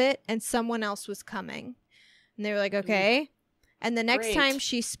a little bit and someone else was coming. And they were like, okay. And the next time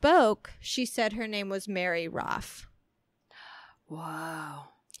she spoke, she said her name was Mary Roth. Wow.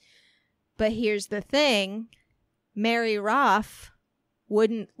 But here's the thing. Mary Roth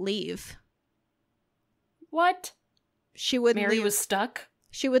wouldn't leave. What? She wouldn't Mary leave. was stuck?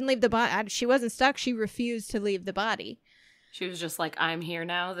 She wouldn't leave the body. She wasn't stuck. She refused to leave the body. She was just like, I'm here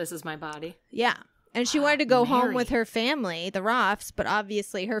now. This is my body. Yeah. And she wanted to go home Mary. with her family, the Roths, but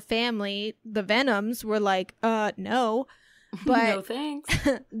obviously her family, the Venoms, were like, no. But no thanks.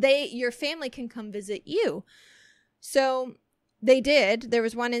 Your family can come visit you. So they did. There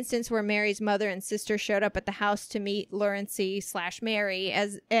was one instance where Mary's mother and sister showed up at the house to meet Laurency/Mary.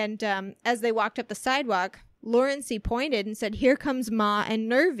 As they walked up the sidewalk, Laurency pointed and said, "Here comes Ma and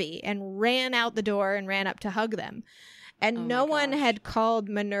Nervy," and ran out the door and ran up to hug them. And no one had called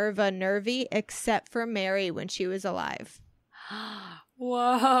Minerva Nervy except for Mary when she was alive.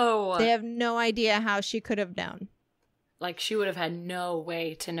 Whoa. They have no idea how she could have known. Like, she would have had no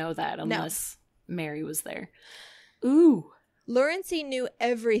way to know that unless Mary was there. Ooh. Laurency knew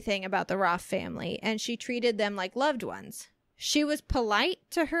everything about the Roth family, and she treated them like loved ones. She was polite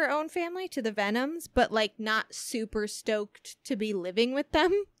to her own family, to the Venoms, but, like, not super stoked to be living with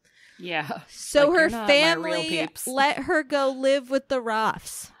them. Yeah. So like, her family let her go live with the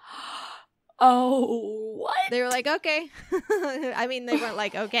Roths. Oh, what? They were like, okay. I mean, they weren't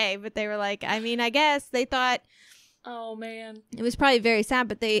like, okay, but they were like, I mean, I guess they thought. Oh, man. It was probably very sad,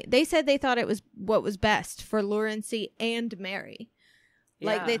 but they said they thought it was what was best for Laurency and Mary.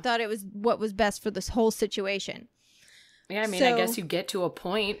 Like, they thought it was what was best for this whole situation. Yeah, I mean, I guess you get to a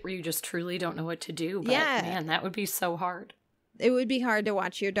point where you just truly don't know what to do. But man, that would be so hard. It would be hard to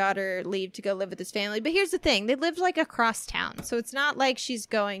watch your daughter leave to go live with this family. But here's the thing. They lived like across town. So it's not like she's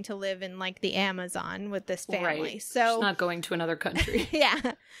going to live in like the Amazon with this family. Right. So she's not going to another country.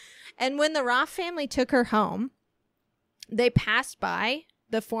 Yeah. And when the Roth family took her home, they passed by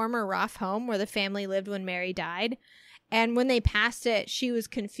the former Roth home where the family lived when Mary died. And when they passed it, she was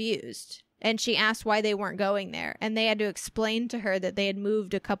confused. And she asked why they weren't going there. And they had to explain to her that they had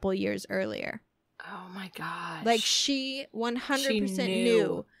moved a couple years earlier. Oh my gosh. Like she 100%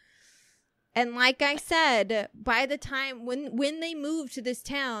 knew. And like I said, by the time when they moved to this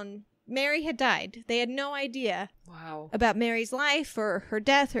town, Mary had died. They had no idea about Mary's life or her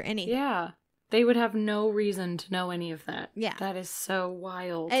death or anything. Yeah. They would have no reason to know any of that. Yeah. That is so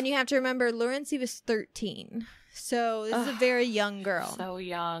wild. And you have to remember, Laurency was 13. So this is a very young girl. So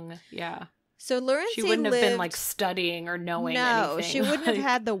young. Yeah. So Laurency She wouldn't have been like studying or knowing anything. No, she wouldn't have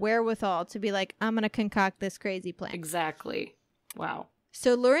had the wherewithal to be like, I'm going to concoct this crazy plan. Exactly. Wow.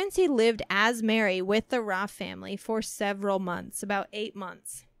 So Laurency lived as Mary with the Roth family for several months, about 8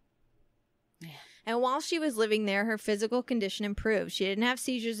 months. Man. And while she was living there, her physical condition improved. She didn't have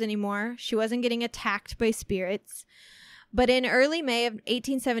seizures anymore. She wasn't getting attacked by spirits. But in early May of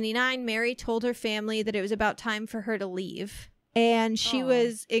 1879, Mary told her family that it was about time for her to leave. And she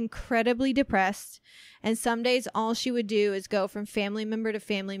was incredibly depressed. And some days all she would do is go from family member to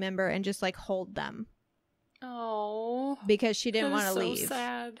family member and just like hold them. Oh. Because she didn't want to leave. So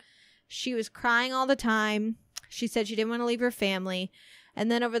sad. She was crying all the time. She said she didn't want to leave her family.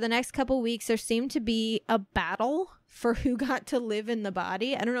 And then over the next couple weeks, there seemed to be a battle for who got to live in the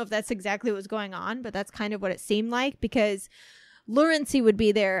body. I don't know if that's exactly what was going on, but that's kind of what it seemed like, because Laurency would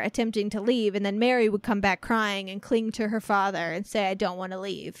be there attempting to leave, and then Mary would come back crying and cling to her father and say, I don't want to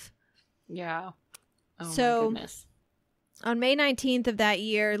leave. Yeah. Oh, so, my goodness. On May 19th of that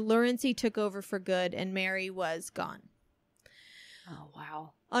year, Laurency took over for good, and Mary was gone. Oh,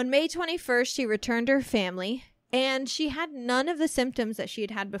 wow. On May 21st, she returned to her family, and she had none of the symptoms that she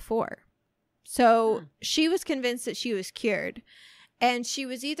had had before. So she was convinced that she was cured. And she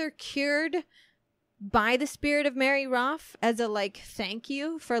was either cured by the spirit of Mary Roth as a, like, thank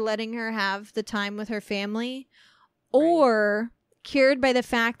you for letting her have the time with her family, or cured by the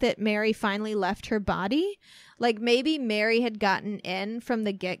fact that Mary finally left her body. Like, maybe Mary had gotten in from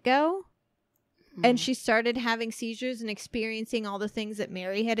the get-go, and she started having seizures and experiencing all the things that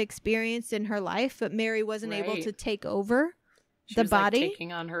Mary had experienced in her life, but Mary wasn't able to take over the body. Like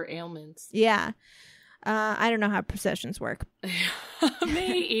taking on her ailments. Yeah. I don't know how processions work.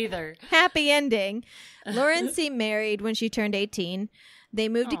 Me either. Happy ending. Laurency married when she turned 18. They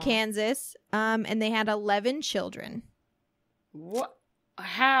moved to Kansas, and they had 11 children. What?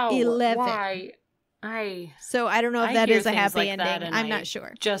 How? 11. Why? So I don't know if that is a happy like ending. I'm not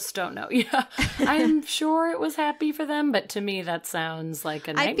sure. Just don't know. Yeah, I'm sure it was happy for them, but to me that sounds like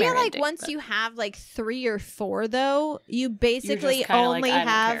a nightmare. I feel like ending, once you have like 3 or 4, though, you basically only like,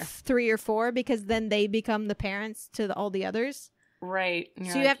 have 3 or 4, because then they become the parents to all the others. Right.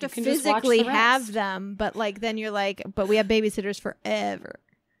 So you have to physically have them, but like then you're like, but we have babysitters forever.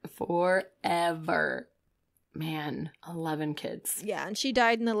 Forever. Man, 11 kids. Yeah, and she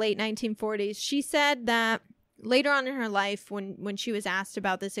died in the late 1940s. She said that later on in her life, when she was asked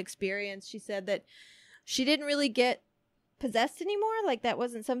about this experience, she said that she didn't really get possessed anymore. Like, that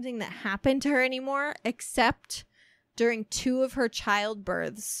wasn't something that happened to her anymore, except during 2 of her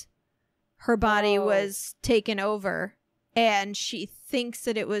childbirths. Her body was taken over, and she thinks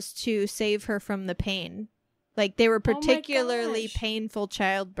that it was to save her from the pain. Like, they were particularly painful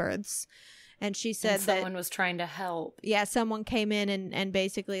childbirths. And she said that someone was trying to help. Yeah, someone came in and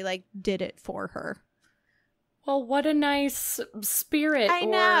basically like did it for her. Well, what a nice spirit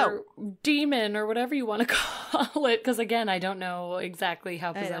or demon or whatever you want to call it. Because again, I don't know exactly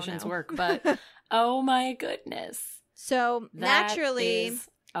how possessions work, but oh my goodness. So naturally, that is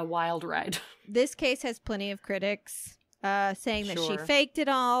a wild ride. This case has plenty of critics saying that she faked it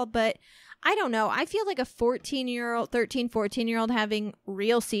all, but I don't know. I feel like a 14-year-old having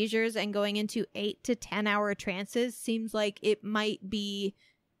real seizures and going into 8 to 10 hour trances seems like it might be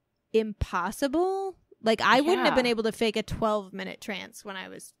impossible. Like, I wouldn't have been able to fake a 12-minute trance when I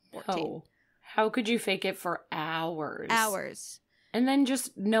was 14. Oh. How could you fake it for hours? Hours. And then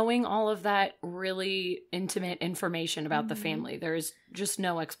just knowing all of that really intimate information about the family. There's just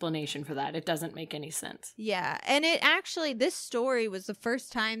no explanation for that. It doesn't make any sense. Yeah. And it actually, this story was the first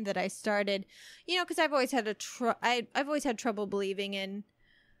time that I started, you know, because I've always had I've always had trouble believing in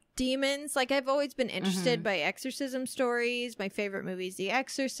demons. Like, I've always been interested by exorcism stories. My favorite movie is The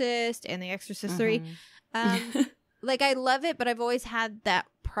Exorcist and The Exorcist 3. like, I love it, but I've always had that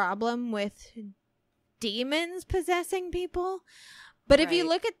problem with demons possessing people. But if you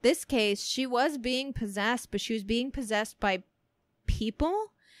look at this case, she was being possessed, but she was being possessed by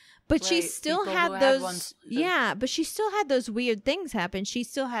people. But she still had those, but she still had those weird things happen. She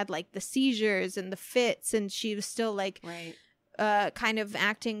still had, like, the seizures and the fits, and she was still, like, kind of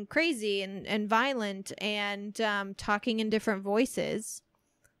acting crazy and violent and talking in different voices.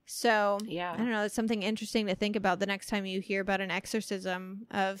 So, I don't know, it's something interesting to think about the next time you hear about an exorcism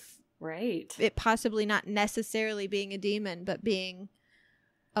of it possibly not necessarily being a demon, but being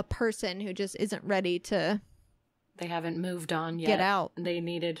a person who just isn't ready to... They haven't moved on yet. Get out. They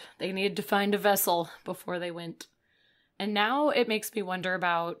needed to find a vessel before they went. And now it makes me wonder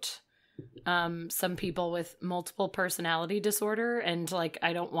about some people with multiple personality disorder. And, like,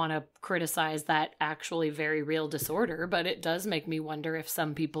 I don't want to criticize that actually very real disorder, but it does make me wonder if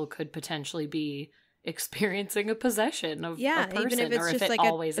some people could potentially be experiencing a possession of a person, even if it's or just if it like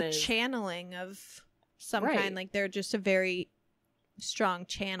always a is. channeling of some kind. Like, they're just a very strong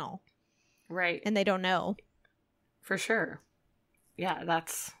channel. Right. And they don't know. For sure. Yeah,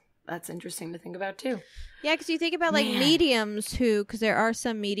 that's interesting to think about too. Yeah, because you think about like mediums because there are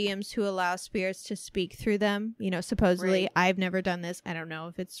some mediums who allow spirits to speak through them, you know, supposedly. I've never done this. I don't know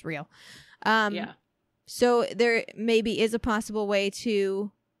if it's real. So there maybe is a possible way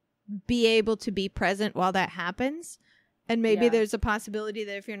to be able to be present while that happens. And maybe there's a possibility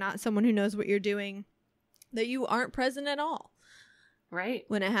that if you're not someone who knows what you're doing, that you aren't present at all. Right.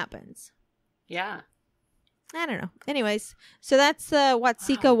 When it happens. Yeah. I don't know. Anyways, so that's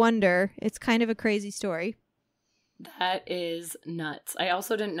Watseka Wonder. It's kind of a crazy story. That is nuts. I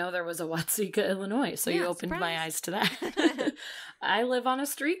also didn't know there was a Watseka, Illinois, so you opened my eyes to that. I live on a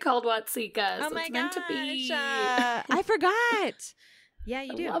street called Watseka, so it's meant to be. I forgot. Yeah,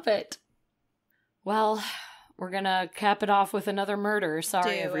 you do. I love it. Well, we're going to cap it off with another murder.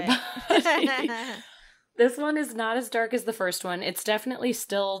 Sorry, everybody. This one is not as dark as the first one. It's definitely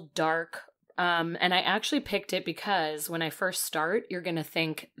still dark. And I actually picked it because when I first start, you're going to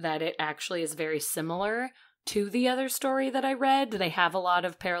think that it actually is very similar to the other story that I read. They have a lot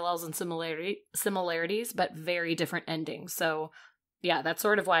of parallels and similarities, but very different endings. So yeah, that's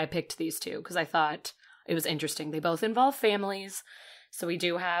sort of why I picked these two, because I thought it was interesting. They both involve families. So we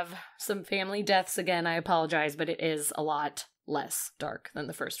do have some family deaths again. I apologize, but it is a lot less dark than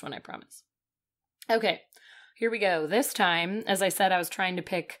the first one, I promise. Okay, here we go. This time, as I said, I was trying to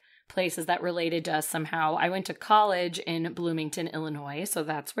pick places that related to us somehow. I went to college in Bloomington, Illinois, so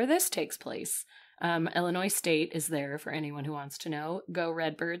that's where this takes place. Illinois State is there for anyone who wants to know. Go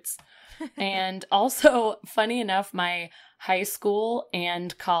Redbirds. And also, funny enough, my high school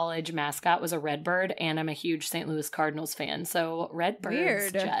and college mascot was a Redbird, and I'm a huge St. Louis Cardinals fan, so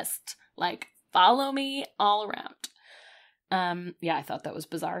Redbirds just, like, follow me all around. Yeah, I thought that was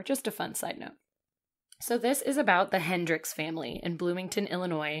bizarre. Just a fun side note. So this is about the Hendricks family in Bloomington,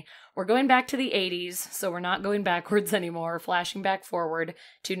 Illinois. We're going back to the 80s, so we're not going backwards anymore, flashing back forward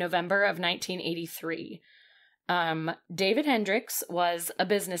to November of 1983. David Hendricks was a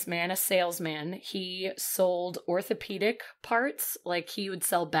businessman, a salesman. He sold orthopedic parts, like he would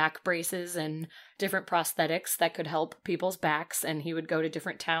sell back braces and different prosthetics that could help people's backs, and he would go to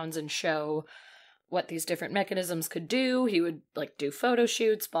different towns and show what these different mechanisms could do. He would like do photo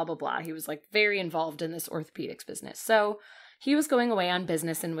shoots, blah, blah, blah. He was like very involved in this orthopedics business. So he was going away on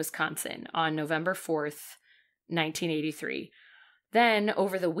business in Wisconsin on November 4th, 1983. Then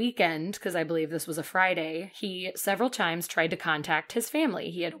over the weekend, because I believe this was a Friday, he several times tried to contact his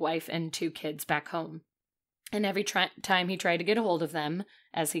family. He had a wife and 2 kids back home. And every time he tried to get a hold of them,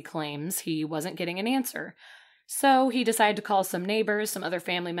 as he claims, he wasn't getting an answer. So he decided to call some neighbors, some other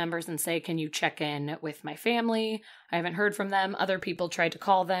family members, and say, can you check in with my family? I haven't heard from them. Other people tried to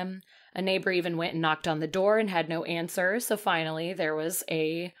call them. A neighbor even went and knocked on the door and had no answer. So finally, there was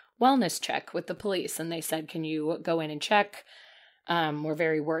a wellness check with the police, and they said, can you go in and check? We're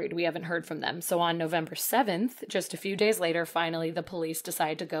very worried. We haven't heard from them. So on November 7th, just a few days later, finally, the police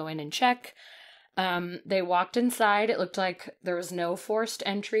decided to go in and check. They walked inside. It looked like there was no forced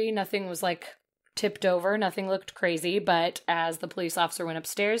entry. Nothing was like tipped over. Nothing looked crazy, but as the police officer went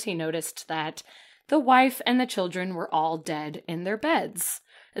upstairs, he noticed that the wife and the children were all dead in their beds,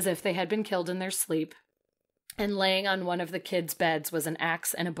 as if they had been killed in their sleep. And laying on one of the kids' beds was an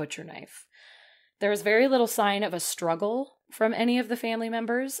axe and a butcher knife. There was very little sign of a struggle from any of the family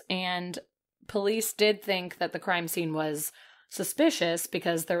members, and police did think that the crime scene was suspicious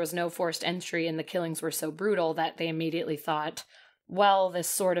because there was no forced entry and the killings were so brutal that they immediately thought, well, this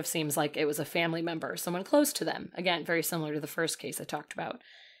sort of seems like it was a family member, someone close to them. Again, very similar to the first case I talked about.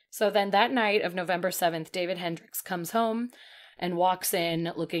 So then that night of November 7th, David Hendricks comes home and walks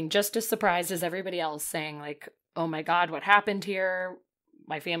in looking just as surprised as everybody else, saying like, oh my God, what happened here?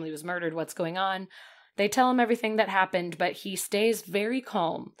 My family was murdered. What's going on? They tell him everything that happened, but he stays very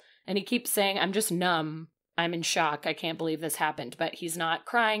calm. And he keeps saying, I'm just numb. I'm in shock. I can't believe this happened. But he's not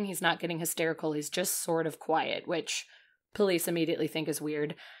crying. He's not getting hysterical. He's just sort of quiet, which police immediately think is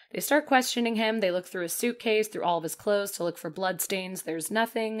weird. They start questioning him. They look through his suitcase, through all of his clothes to look for bloodstains. There's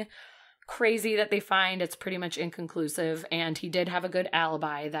nothing crazy that they find. It's pretty much inconclusive. And he did have a good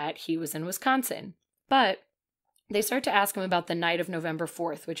alibi that he was in Wisconsin. But they start to ask him about the night of November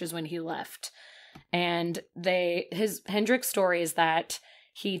 4th, which is when he left. And Hendricks' story is that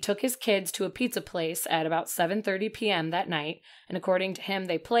he took his kids to a pizza place at about 7:30 p.m. that night. And according to him,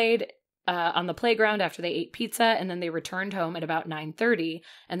 they played on the playground after they ate pizza, and then they returned home at about 9:30.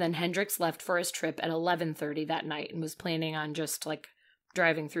 And then Hendricks left for his trip at 11:30 that night and was planning on just like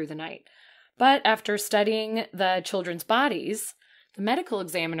driving through the night. But after studying the children's bodies, the medical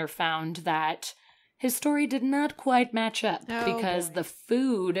examiner found that his story did not quite match up because the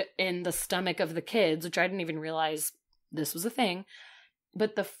food in the stomach of the kids, which I didn't even realize this was a thing,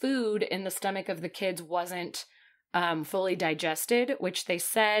 but the food in the stomach of the kids wasn't fully digested, which they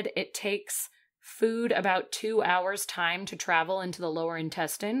said it takes food about 2 hours time to travel into the lower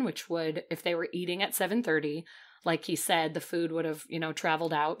intestine, which would, if they were eating at 7:30, like he said, the food would have,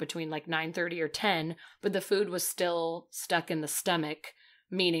 traveled out between like 9:30 or 10, but the food was still stuck in the stomach,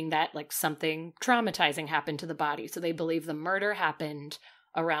 meaning that like something traumatizing happened to the body. So they believe the murder happened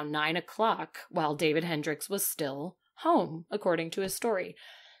around 9 o'clock while David Hendricks was still home, according to his story.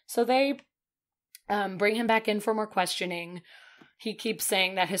 So they bring him back in for more questioning. He keeps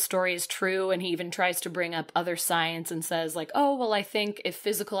saying that his story is true, and he even tries to bring up other science and says like, oh, well, I think if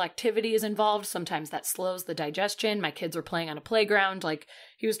physical activity is involved, sometimes that slows the digestion. My kids were playing on a playground. Like,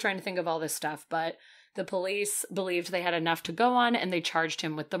 he was trying to think of all this stuff, but the police believed they had enough to go on, and they charged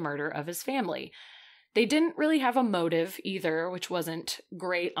him with the murder of his family. They didn't really have a motive either, which wasn't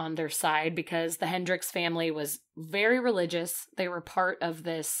great on their side because the Hendricks family was very religious. They were part of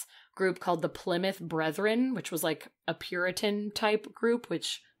this group called the Plymouth Brethren, which was like a Puritan type group,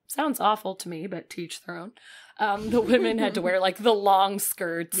 which sounds awful to me, but to each their own. The women had to wear like the long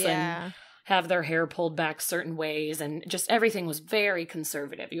skirts and have their hair pulled back certain ways, and just everything was very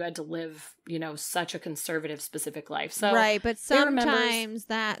conservative. You had to live, such a conservative specific life. So right, but sometimes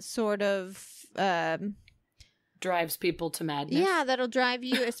that sort of drives people to madness. Yeah, that'll drive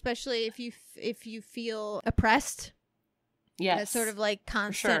you, especially if you feel oppressed. Yes, that sort of like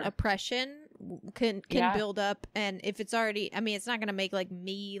constant oppression can build up, and if it's already, it's not going to make like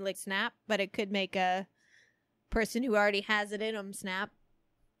me like snap, but it could make a person who already has it in them snap.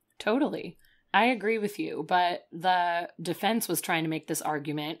 Totally. I agree with you, but the defense was trying to make this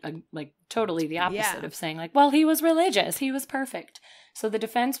argument like totally the opposite of saying like, well, he was religious, he was perfect. So the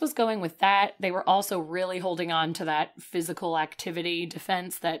defense was going with that. They were also really holding on to that physical activity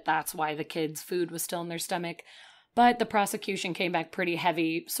defense, that's why the kids' food was still in their stomach. But the prosecution came back pretty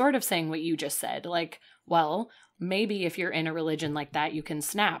heavy, sort of saying what you just said. Like, well, maybe if you're in a religion like that, you can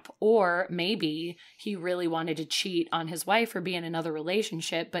snap. Or maybe he really wanted to cheat on his wife or be in another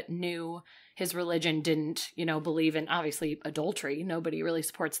relationship, but knew his religion didn't, believe in, obviously, adultery. Nobody really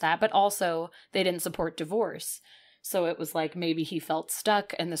supports that. But also, they didn't support divorce. So it was like maybe he felt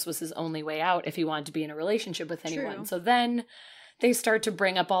stuck and this was his only way out if he wanted to be in a relationship with anyone. True. So then they start to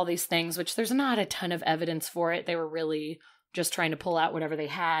bring up all these things, which there's not a ton of evidence for it. They were really just trying to pull out whatever they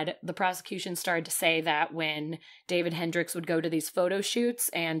had. The prosecution started to say that when David Hendricks would go to these photo shoots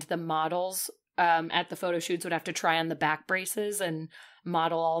and the models at the photo shoots would have to try on the back braces and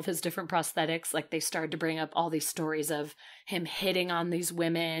model all of his different prosthetics, like they started to bring up all these stories of him hitting on these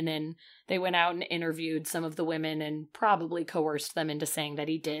women, and they went out and interviewed some of the women and probably coerced them into saying that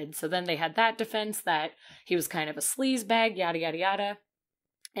he did. So then they had that defense that he was kind of a sleazebag, yada, yada, yada.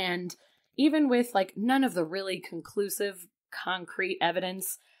 And even with like none of the really conclusive, concrete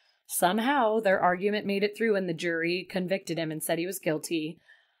evidence, somehow their argument made it through and the jury convicted him and said he was guilty.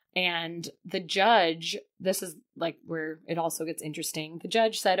 And the judge, this is like where it also gets interesting. The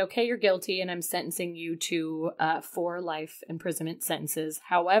judge said, okay, you're guilty and I'm sentencing you to 4 life imprisonment sentences.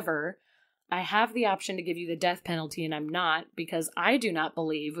 However, I have the option to give you the death penalty and I'm not, because I do not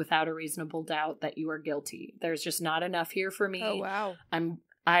believe without a reasonable doubt that you are guilty. There's just not enough here for me. Oh, wow.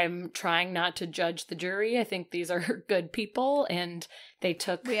 I'm trying not to judge the jury. I think these are good people, and they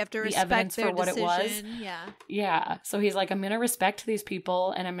took we have to the respect evidence their for what decision. it was. Yeah. So he's like, I'm going to respect these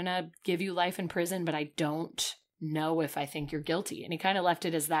people, and I'm going to give you life in prison, but I don't know if I think you're guilty. And he kind of left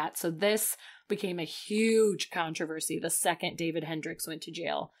it as that. So this became a huge controversy the second David Hendricks went to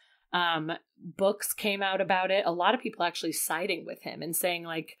jail. Books came out about it. A lot of people actually siding with him and saying,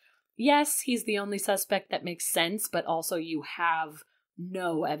 like, yes, he's the only suspect that makes sense, but also you have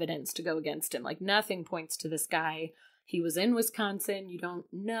no evidence to go against him. Like, nothing points to this guy. He was in Wisconsin. You don't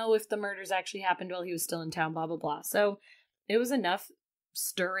know if the murders actually happened while he was still in town, blah, blah, blah. So it was enough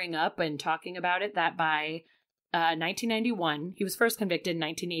stirring up and talking about it that by 1991, he was first convicted in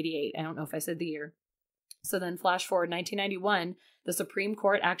 1988. I don't know if I said the year. So then flash forward 1991, the Supreme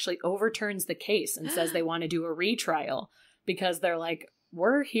Court actually overturns the case and says they want to do a retrial because they're like,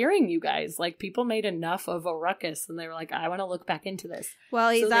 we're hearing you guys. Like, people made enough of a ruckus, and they were like, I want to look back into this. Well,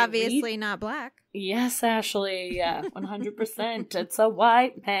 he's obviously not black. Yes, Ashley. Yeah, 100%. It's a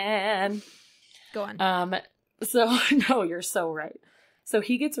white man. Go on. So, no, you're so right. So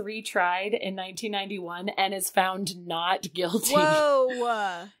he gets retried in 1991 and is found not guilty.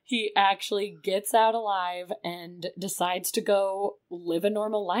 Whoa! He actually gets out alive and decides to go live a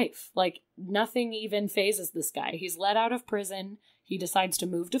normal life. Like, nothing even phases this guy. He's let out of prison. He decides to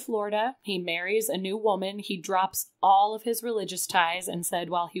move to Florida. He marries a new woman. He drops all of his religious ties and said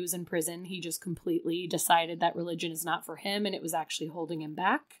while he was in prison, he just completely decided that religion is not for him and it was actually holding him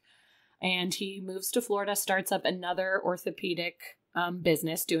back. And he moves to Florida, starts up another orthopedic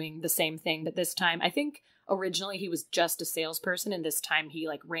business doing the same thing. But this time, I think originally he was just a salesperson, and this time he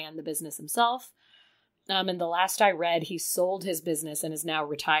like ran the business himself. And the last I read, he sold his business and is now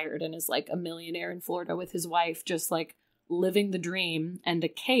retired and is like a millionaire in Florida with his wife, just like living the dream. And the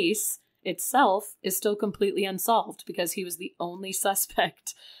case itself is still completely unsolved because he was the only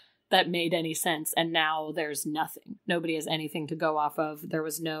suspect that made any sense. And now there's nothing. Nobody has anything to go off of. There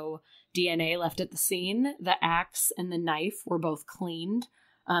was no DNA left at the scene. The axe and the knife were both cleaned.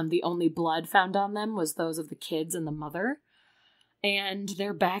 The only blood found on them was those of the kids and the mother. And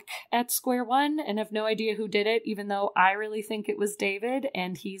they're back at square one and have no idea who did it, even though I really think it was David,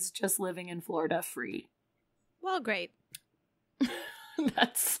 and he's just living in Florida free. Well, great.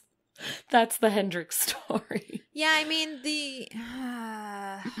 That's the Hendrix story. Yeah, I mean,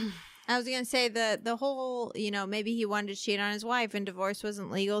 I was going to say the whole, maybe he wanted to cheat on his wife and divorce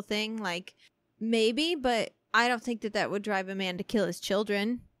wasn't legal thing. Like, maybe, but I don't think that would drive a man to kill his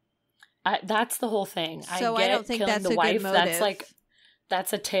children. That's the whole thing. So I don't think that's a good motive.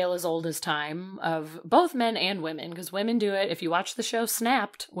 That's a tale as old as time of both men and women, because women do it. If you watch the show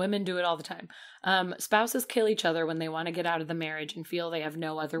Snapped, women do it all the time. Spouses kill each other when they want to get out of the marriage and feel they have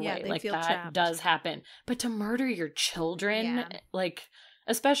no other way. Like, that trapped. Does happen. But to murder your children, like,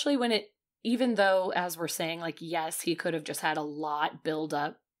 especially when even though, as we're saying, like, yes, he could have just had a lot build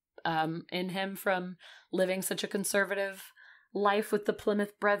up in him from living such a conservative life with the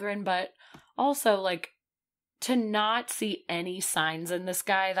Plymouth Brethren, but also, like, to not see any signs in this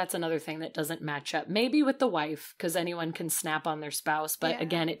guy, that's another thing that doesn't match up. Maybe with the wife, because anyone can snap on their spouse, but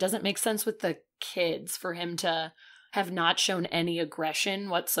again, it doesn't make sense with the kids for him to have not shown any aggression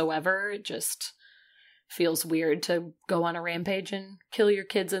whatsoever. It just feels weird to go on a rampage and kill your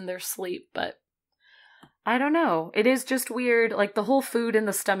kids in their sleep, but I don't know. It is just weird. Like, the whole food in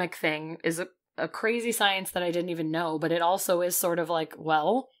the stomach thing is a crazy science that I didn't even know, but it also is sort of like,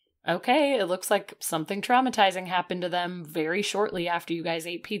 well, okay, it looks like something traumatizing happened to them very shortly after you guys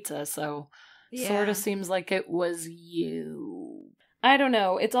ate pizza, so sort of seems like it was you. I don't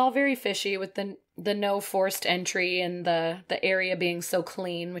know. It's all very fishy with the no forced entry and the area being so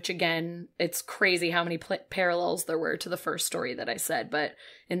clean, which, again, it's crazy how many parallels there were to the first story that I said, but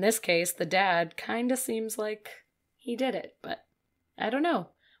in this case, the dad kind of seems like he did it, but I don't know.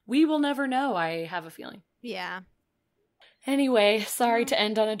 We will never know, I have a feeling. Yeah. Anyway, sorry to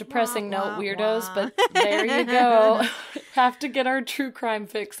end on a depressing note, weirdos, but there you go. Have to get our true crime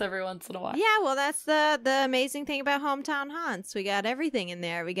fix every once in a while. Yeah, well, that's the amazing thing about Hometown Haunts. We got everything in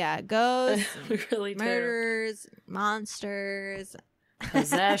there. We got ghosts, we really murders, monsters,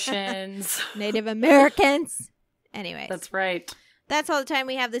 possessions, Native Americans. Anyways. That's right. That's all the time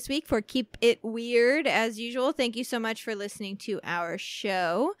we have this week for Keep It Weird. As usual, thank you so much for listening to our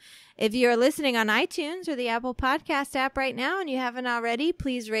show. If you're listening on iTunes or the Apple Podcast app right now and you haven't already,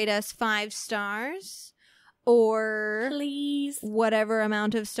 please rate us 5 stars or please whatever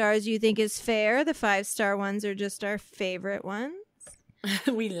amount of stars you think is fair. The 5-star ones are just our favorite ones.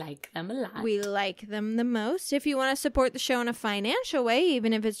 We like them a lot. We like them the most. If you want to support the show in a financial way,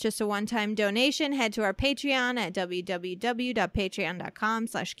 even if it's just a one-time donation, head to our Patreon at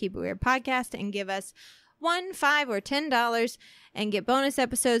www.patreon.com/keepitweirdpodcast and give us $1, $5, or $10 and get bonus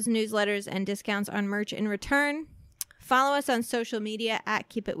episodes, newsletters, and discounts on merch in return. Follow us on social media at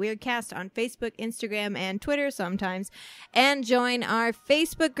Keep It Weirdcast on Facebook, Instagram, and Twitter sometimes. And join our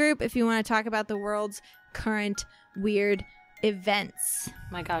Facebook group if you want to talk about the world's current weird events.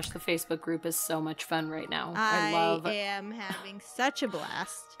 My gosh, the Facebook group is so much fun right now. I am having such a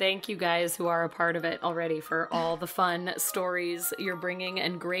blast. Thank you guys who are a part of it already for all the fun stories you're bringing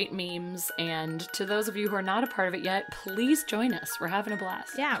and great memes. And to those of you who are not a part of it yet, please join us. We're having a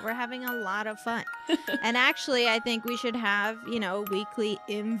blast. Yeah, we're having a lot of fun. And actually, I think we should have, weekly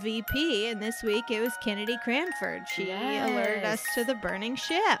MVP. And this week it was Kennedy Cranford. She alerted us to the burning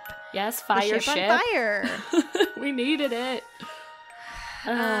ship. Yes, fire ship. On fire. We needed it.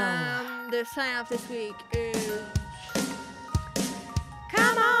 The sign off this week is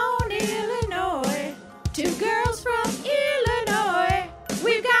come on, Illinois. 2 girls from Illinois.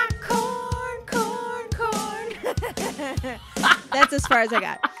 We've got corn, corn, corn. That's as far as I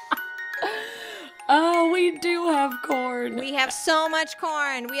got. Oh, we do have corn. We have so much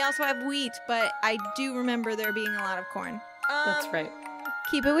corn. We also have wheat, but I do remember there being a lot of corn. That's right.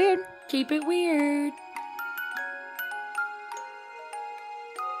 Keep it weird. Keep it weird.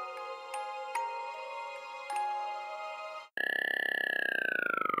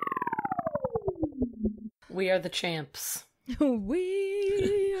 We are the champs.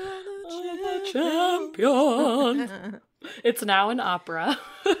 We are the champions. It's now an opera.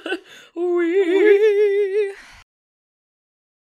 We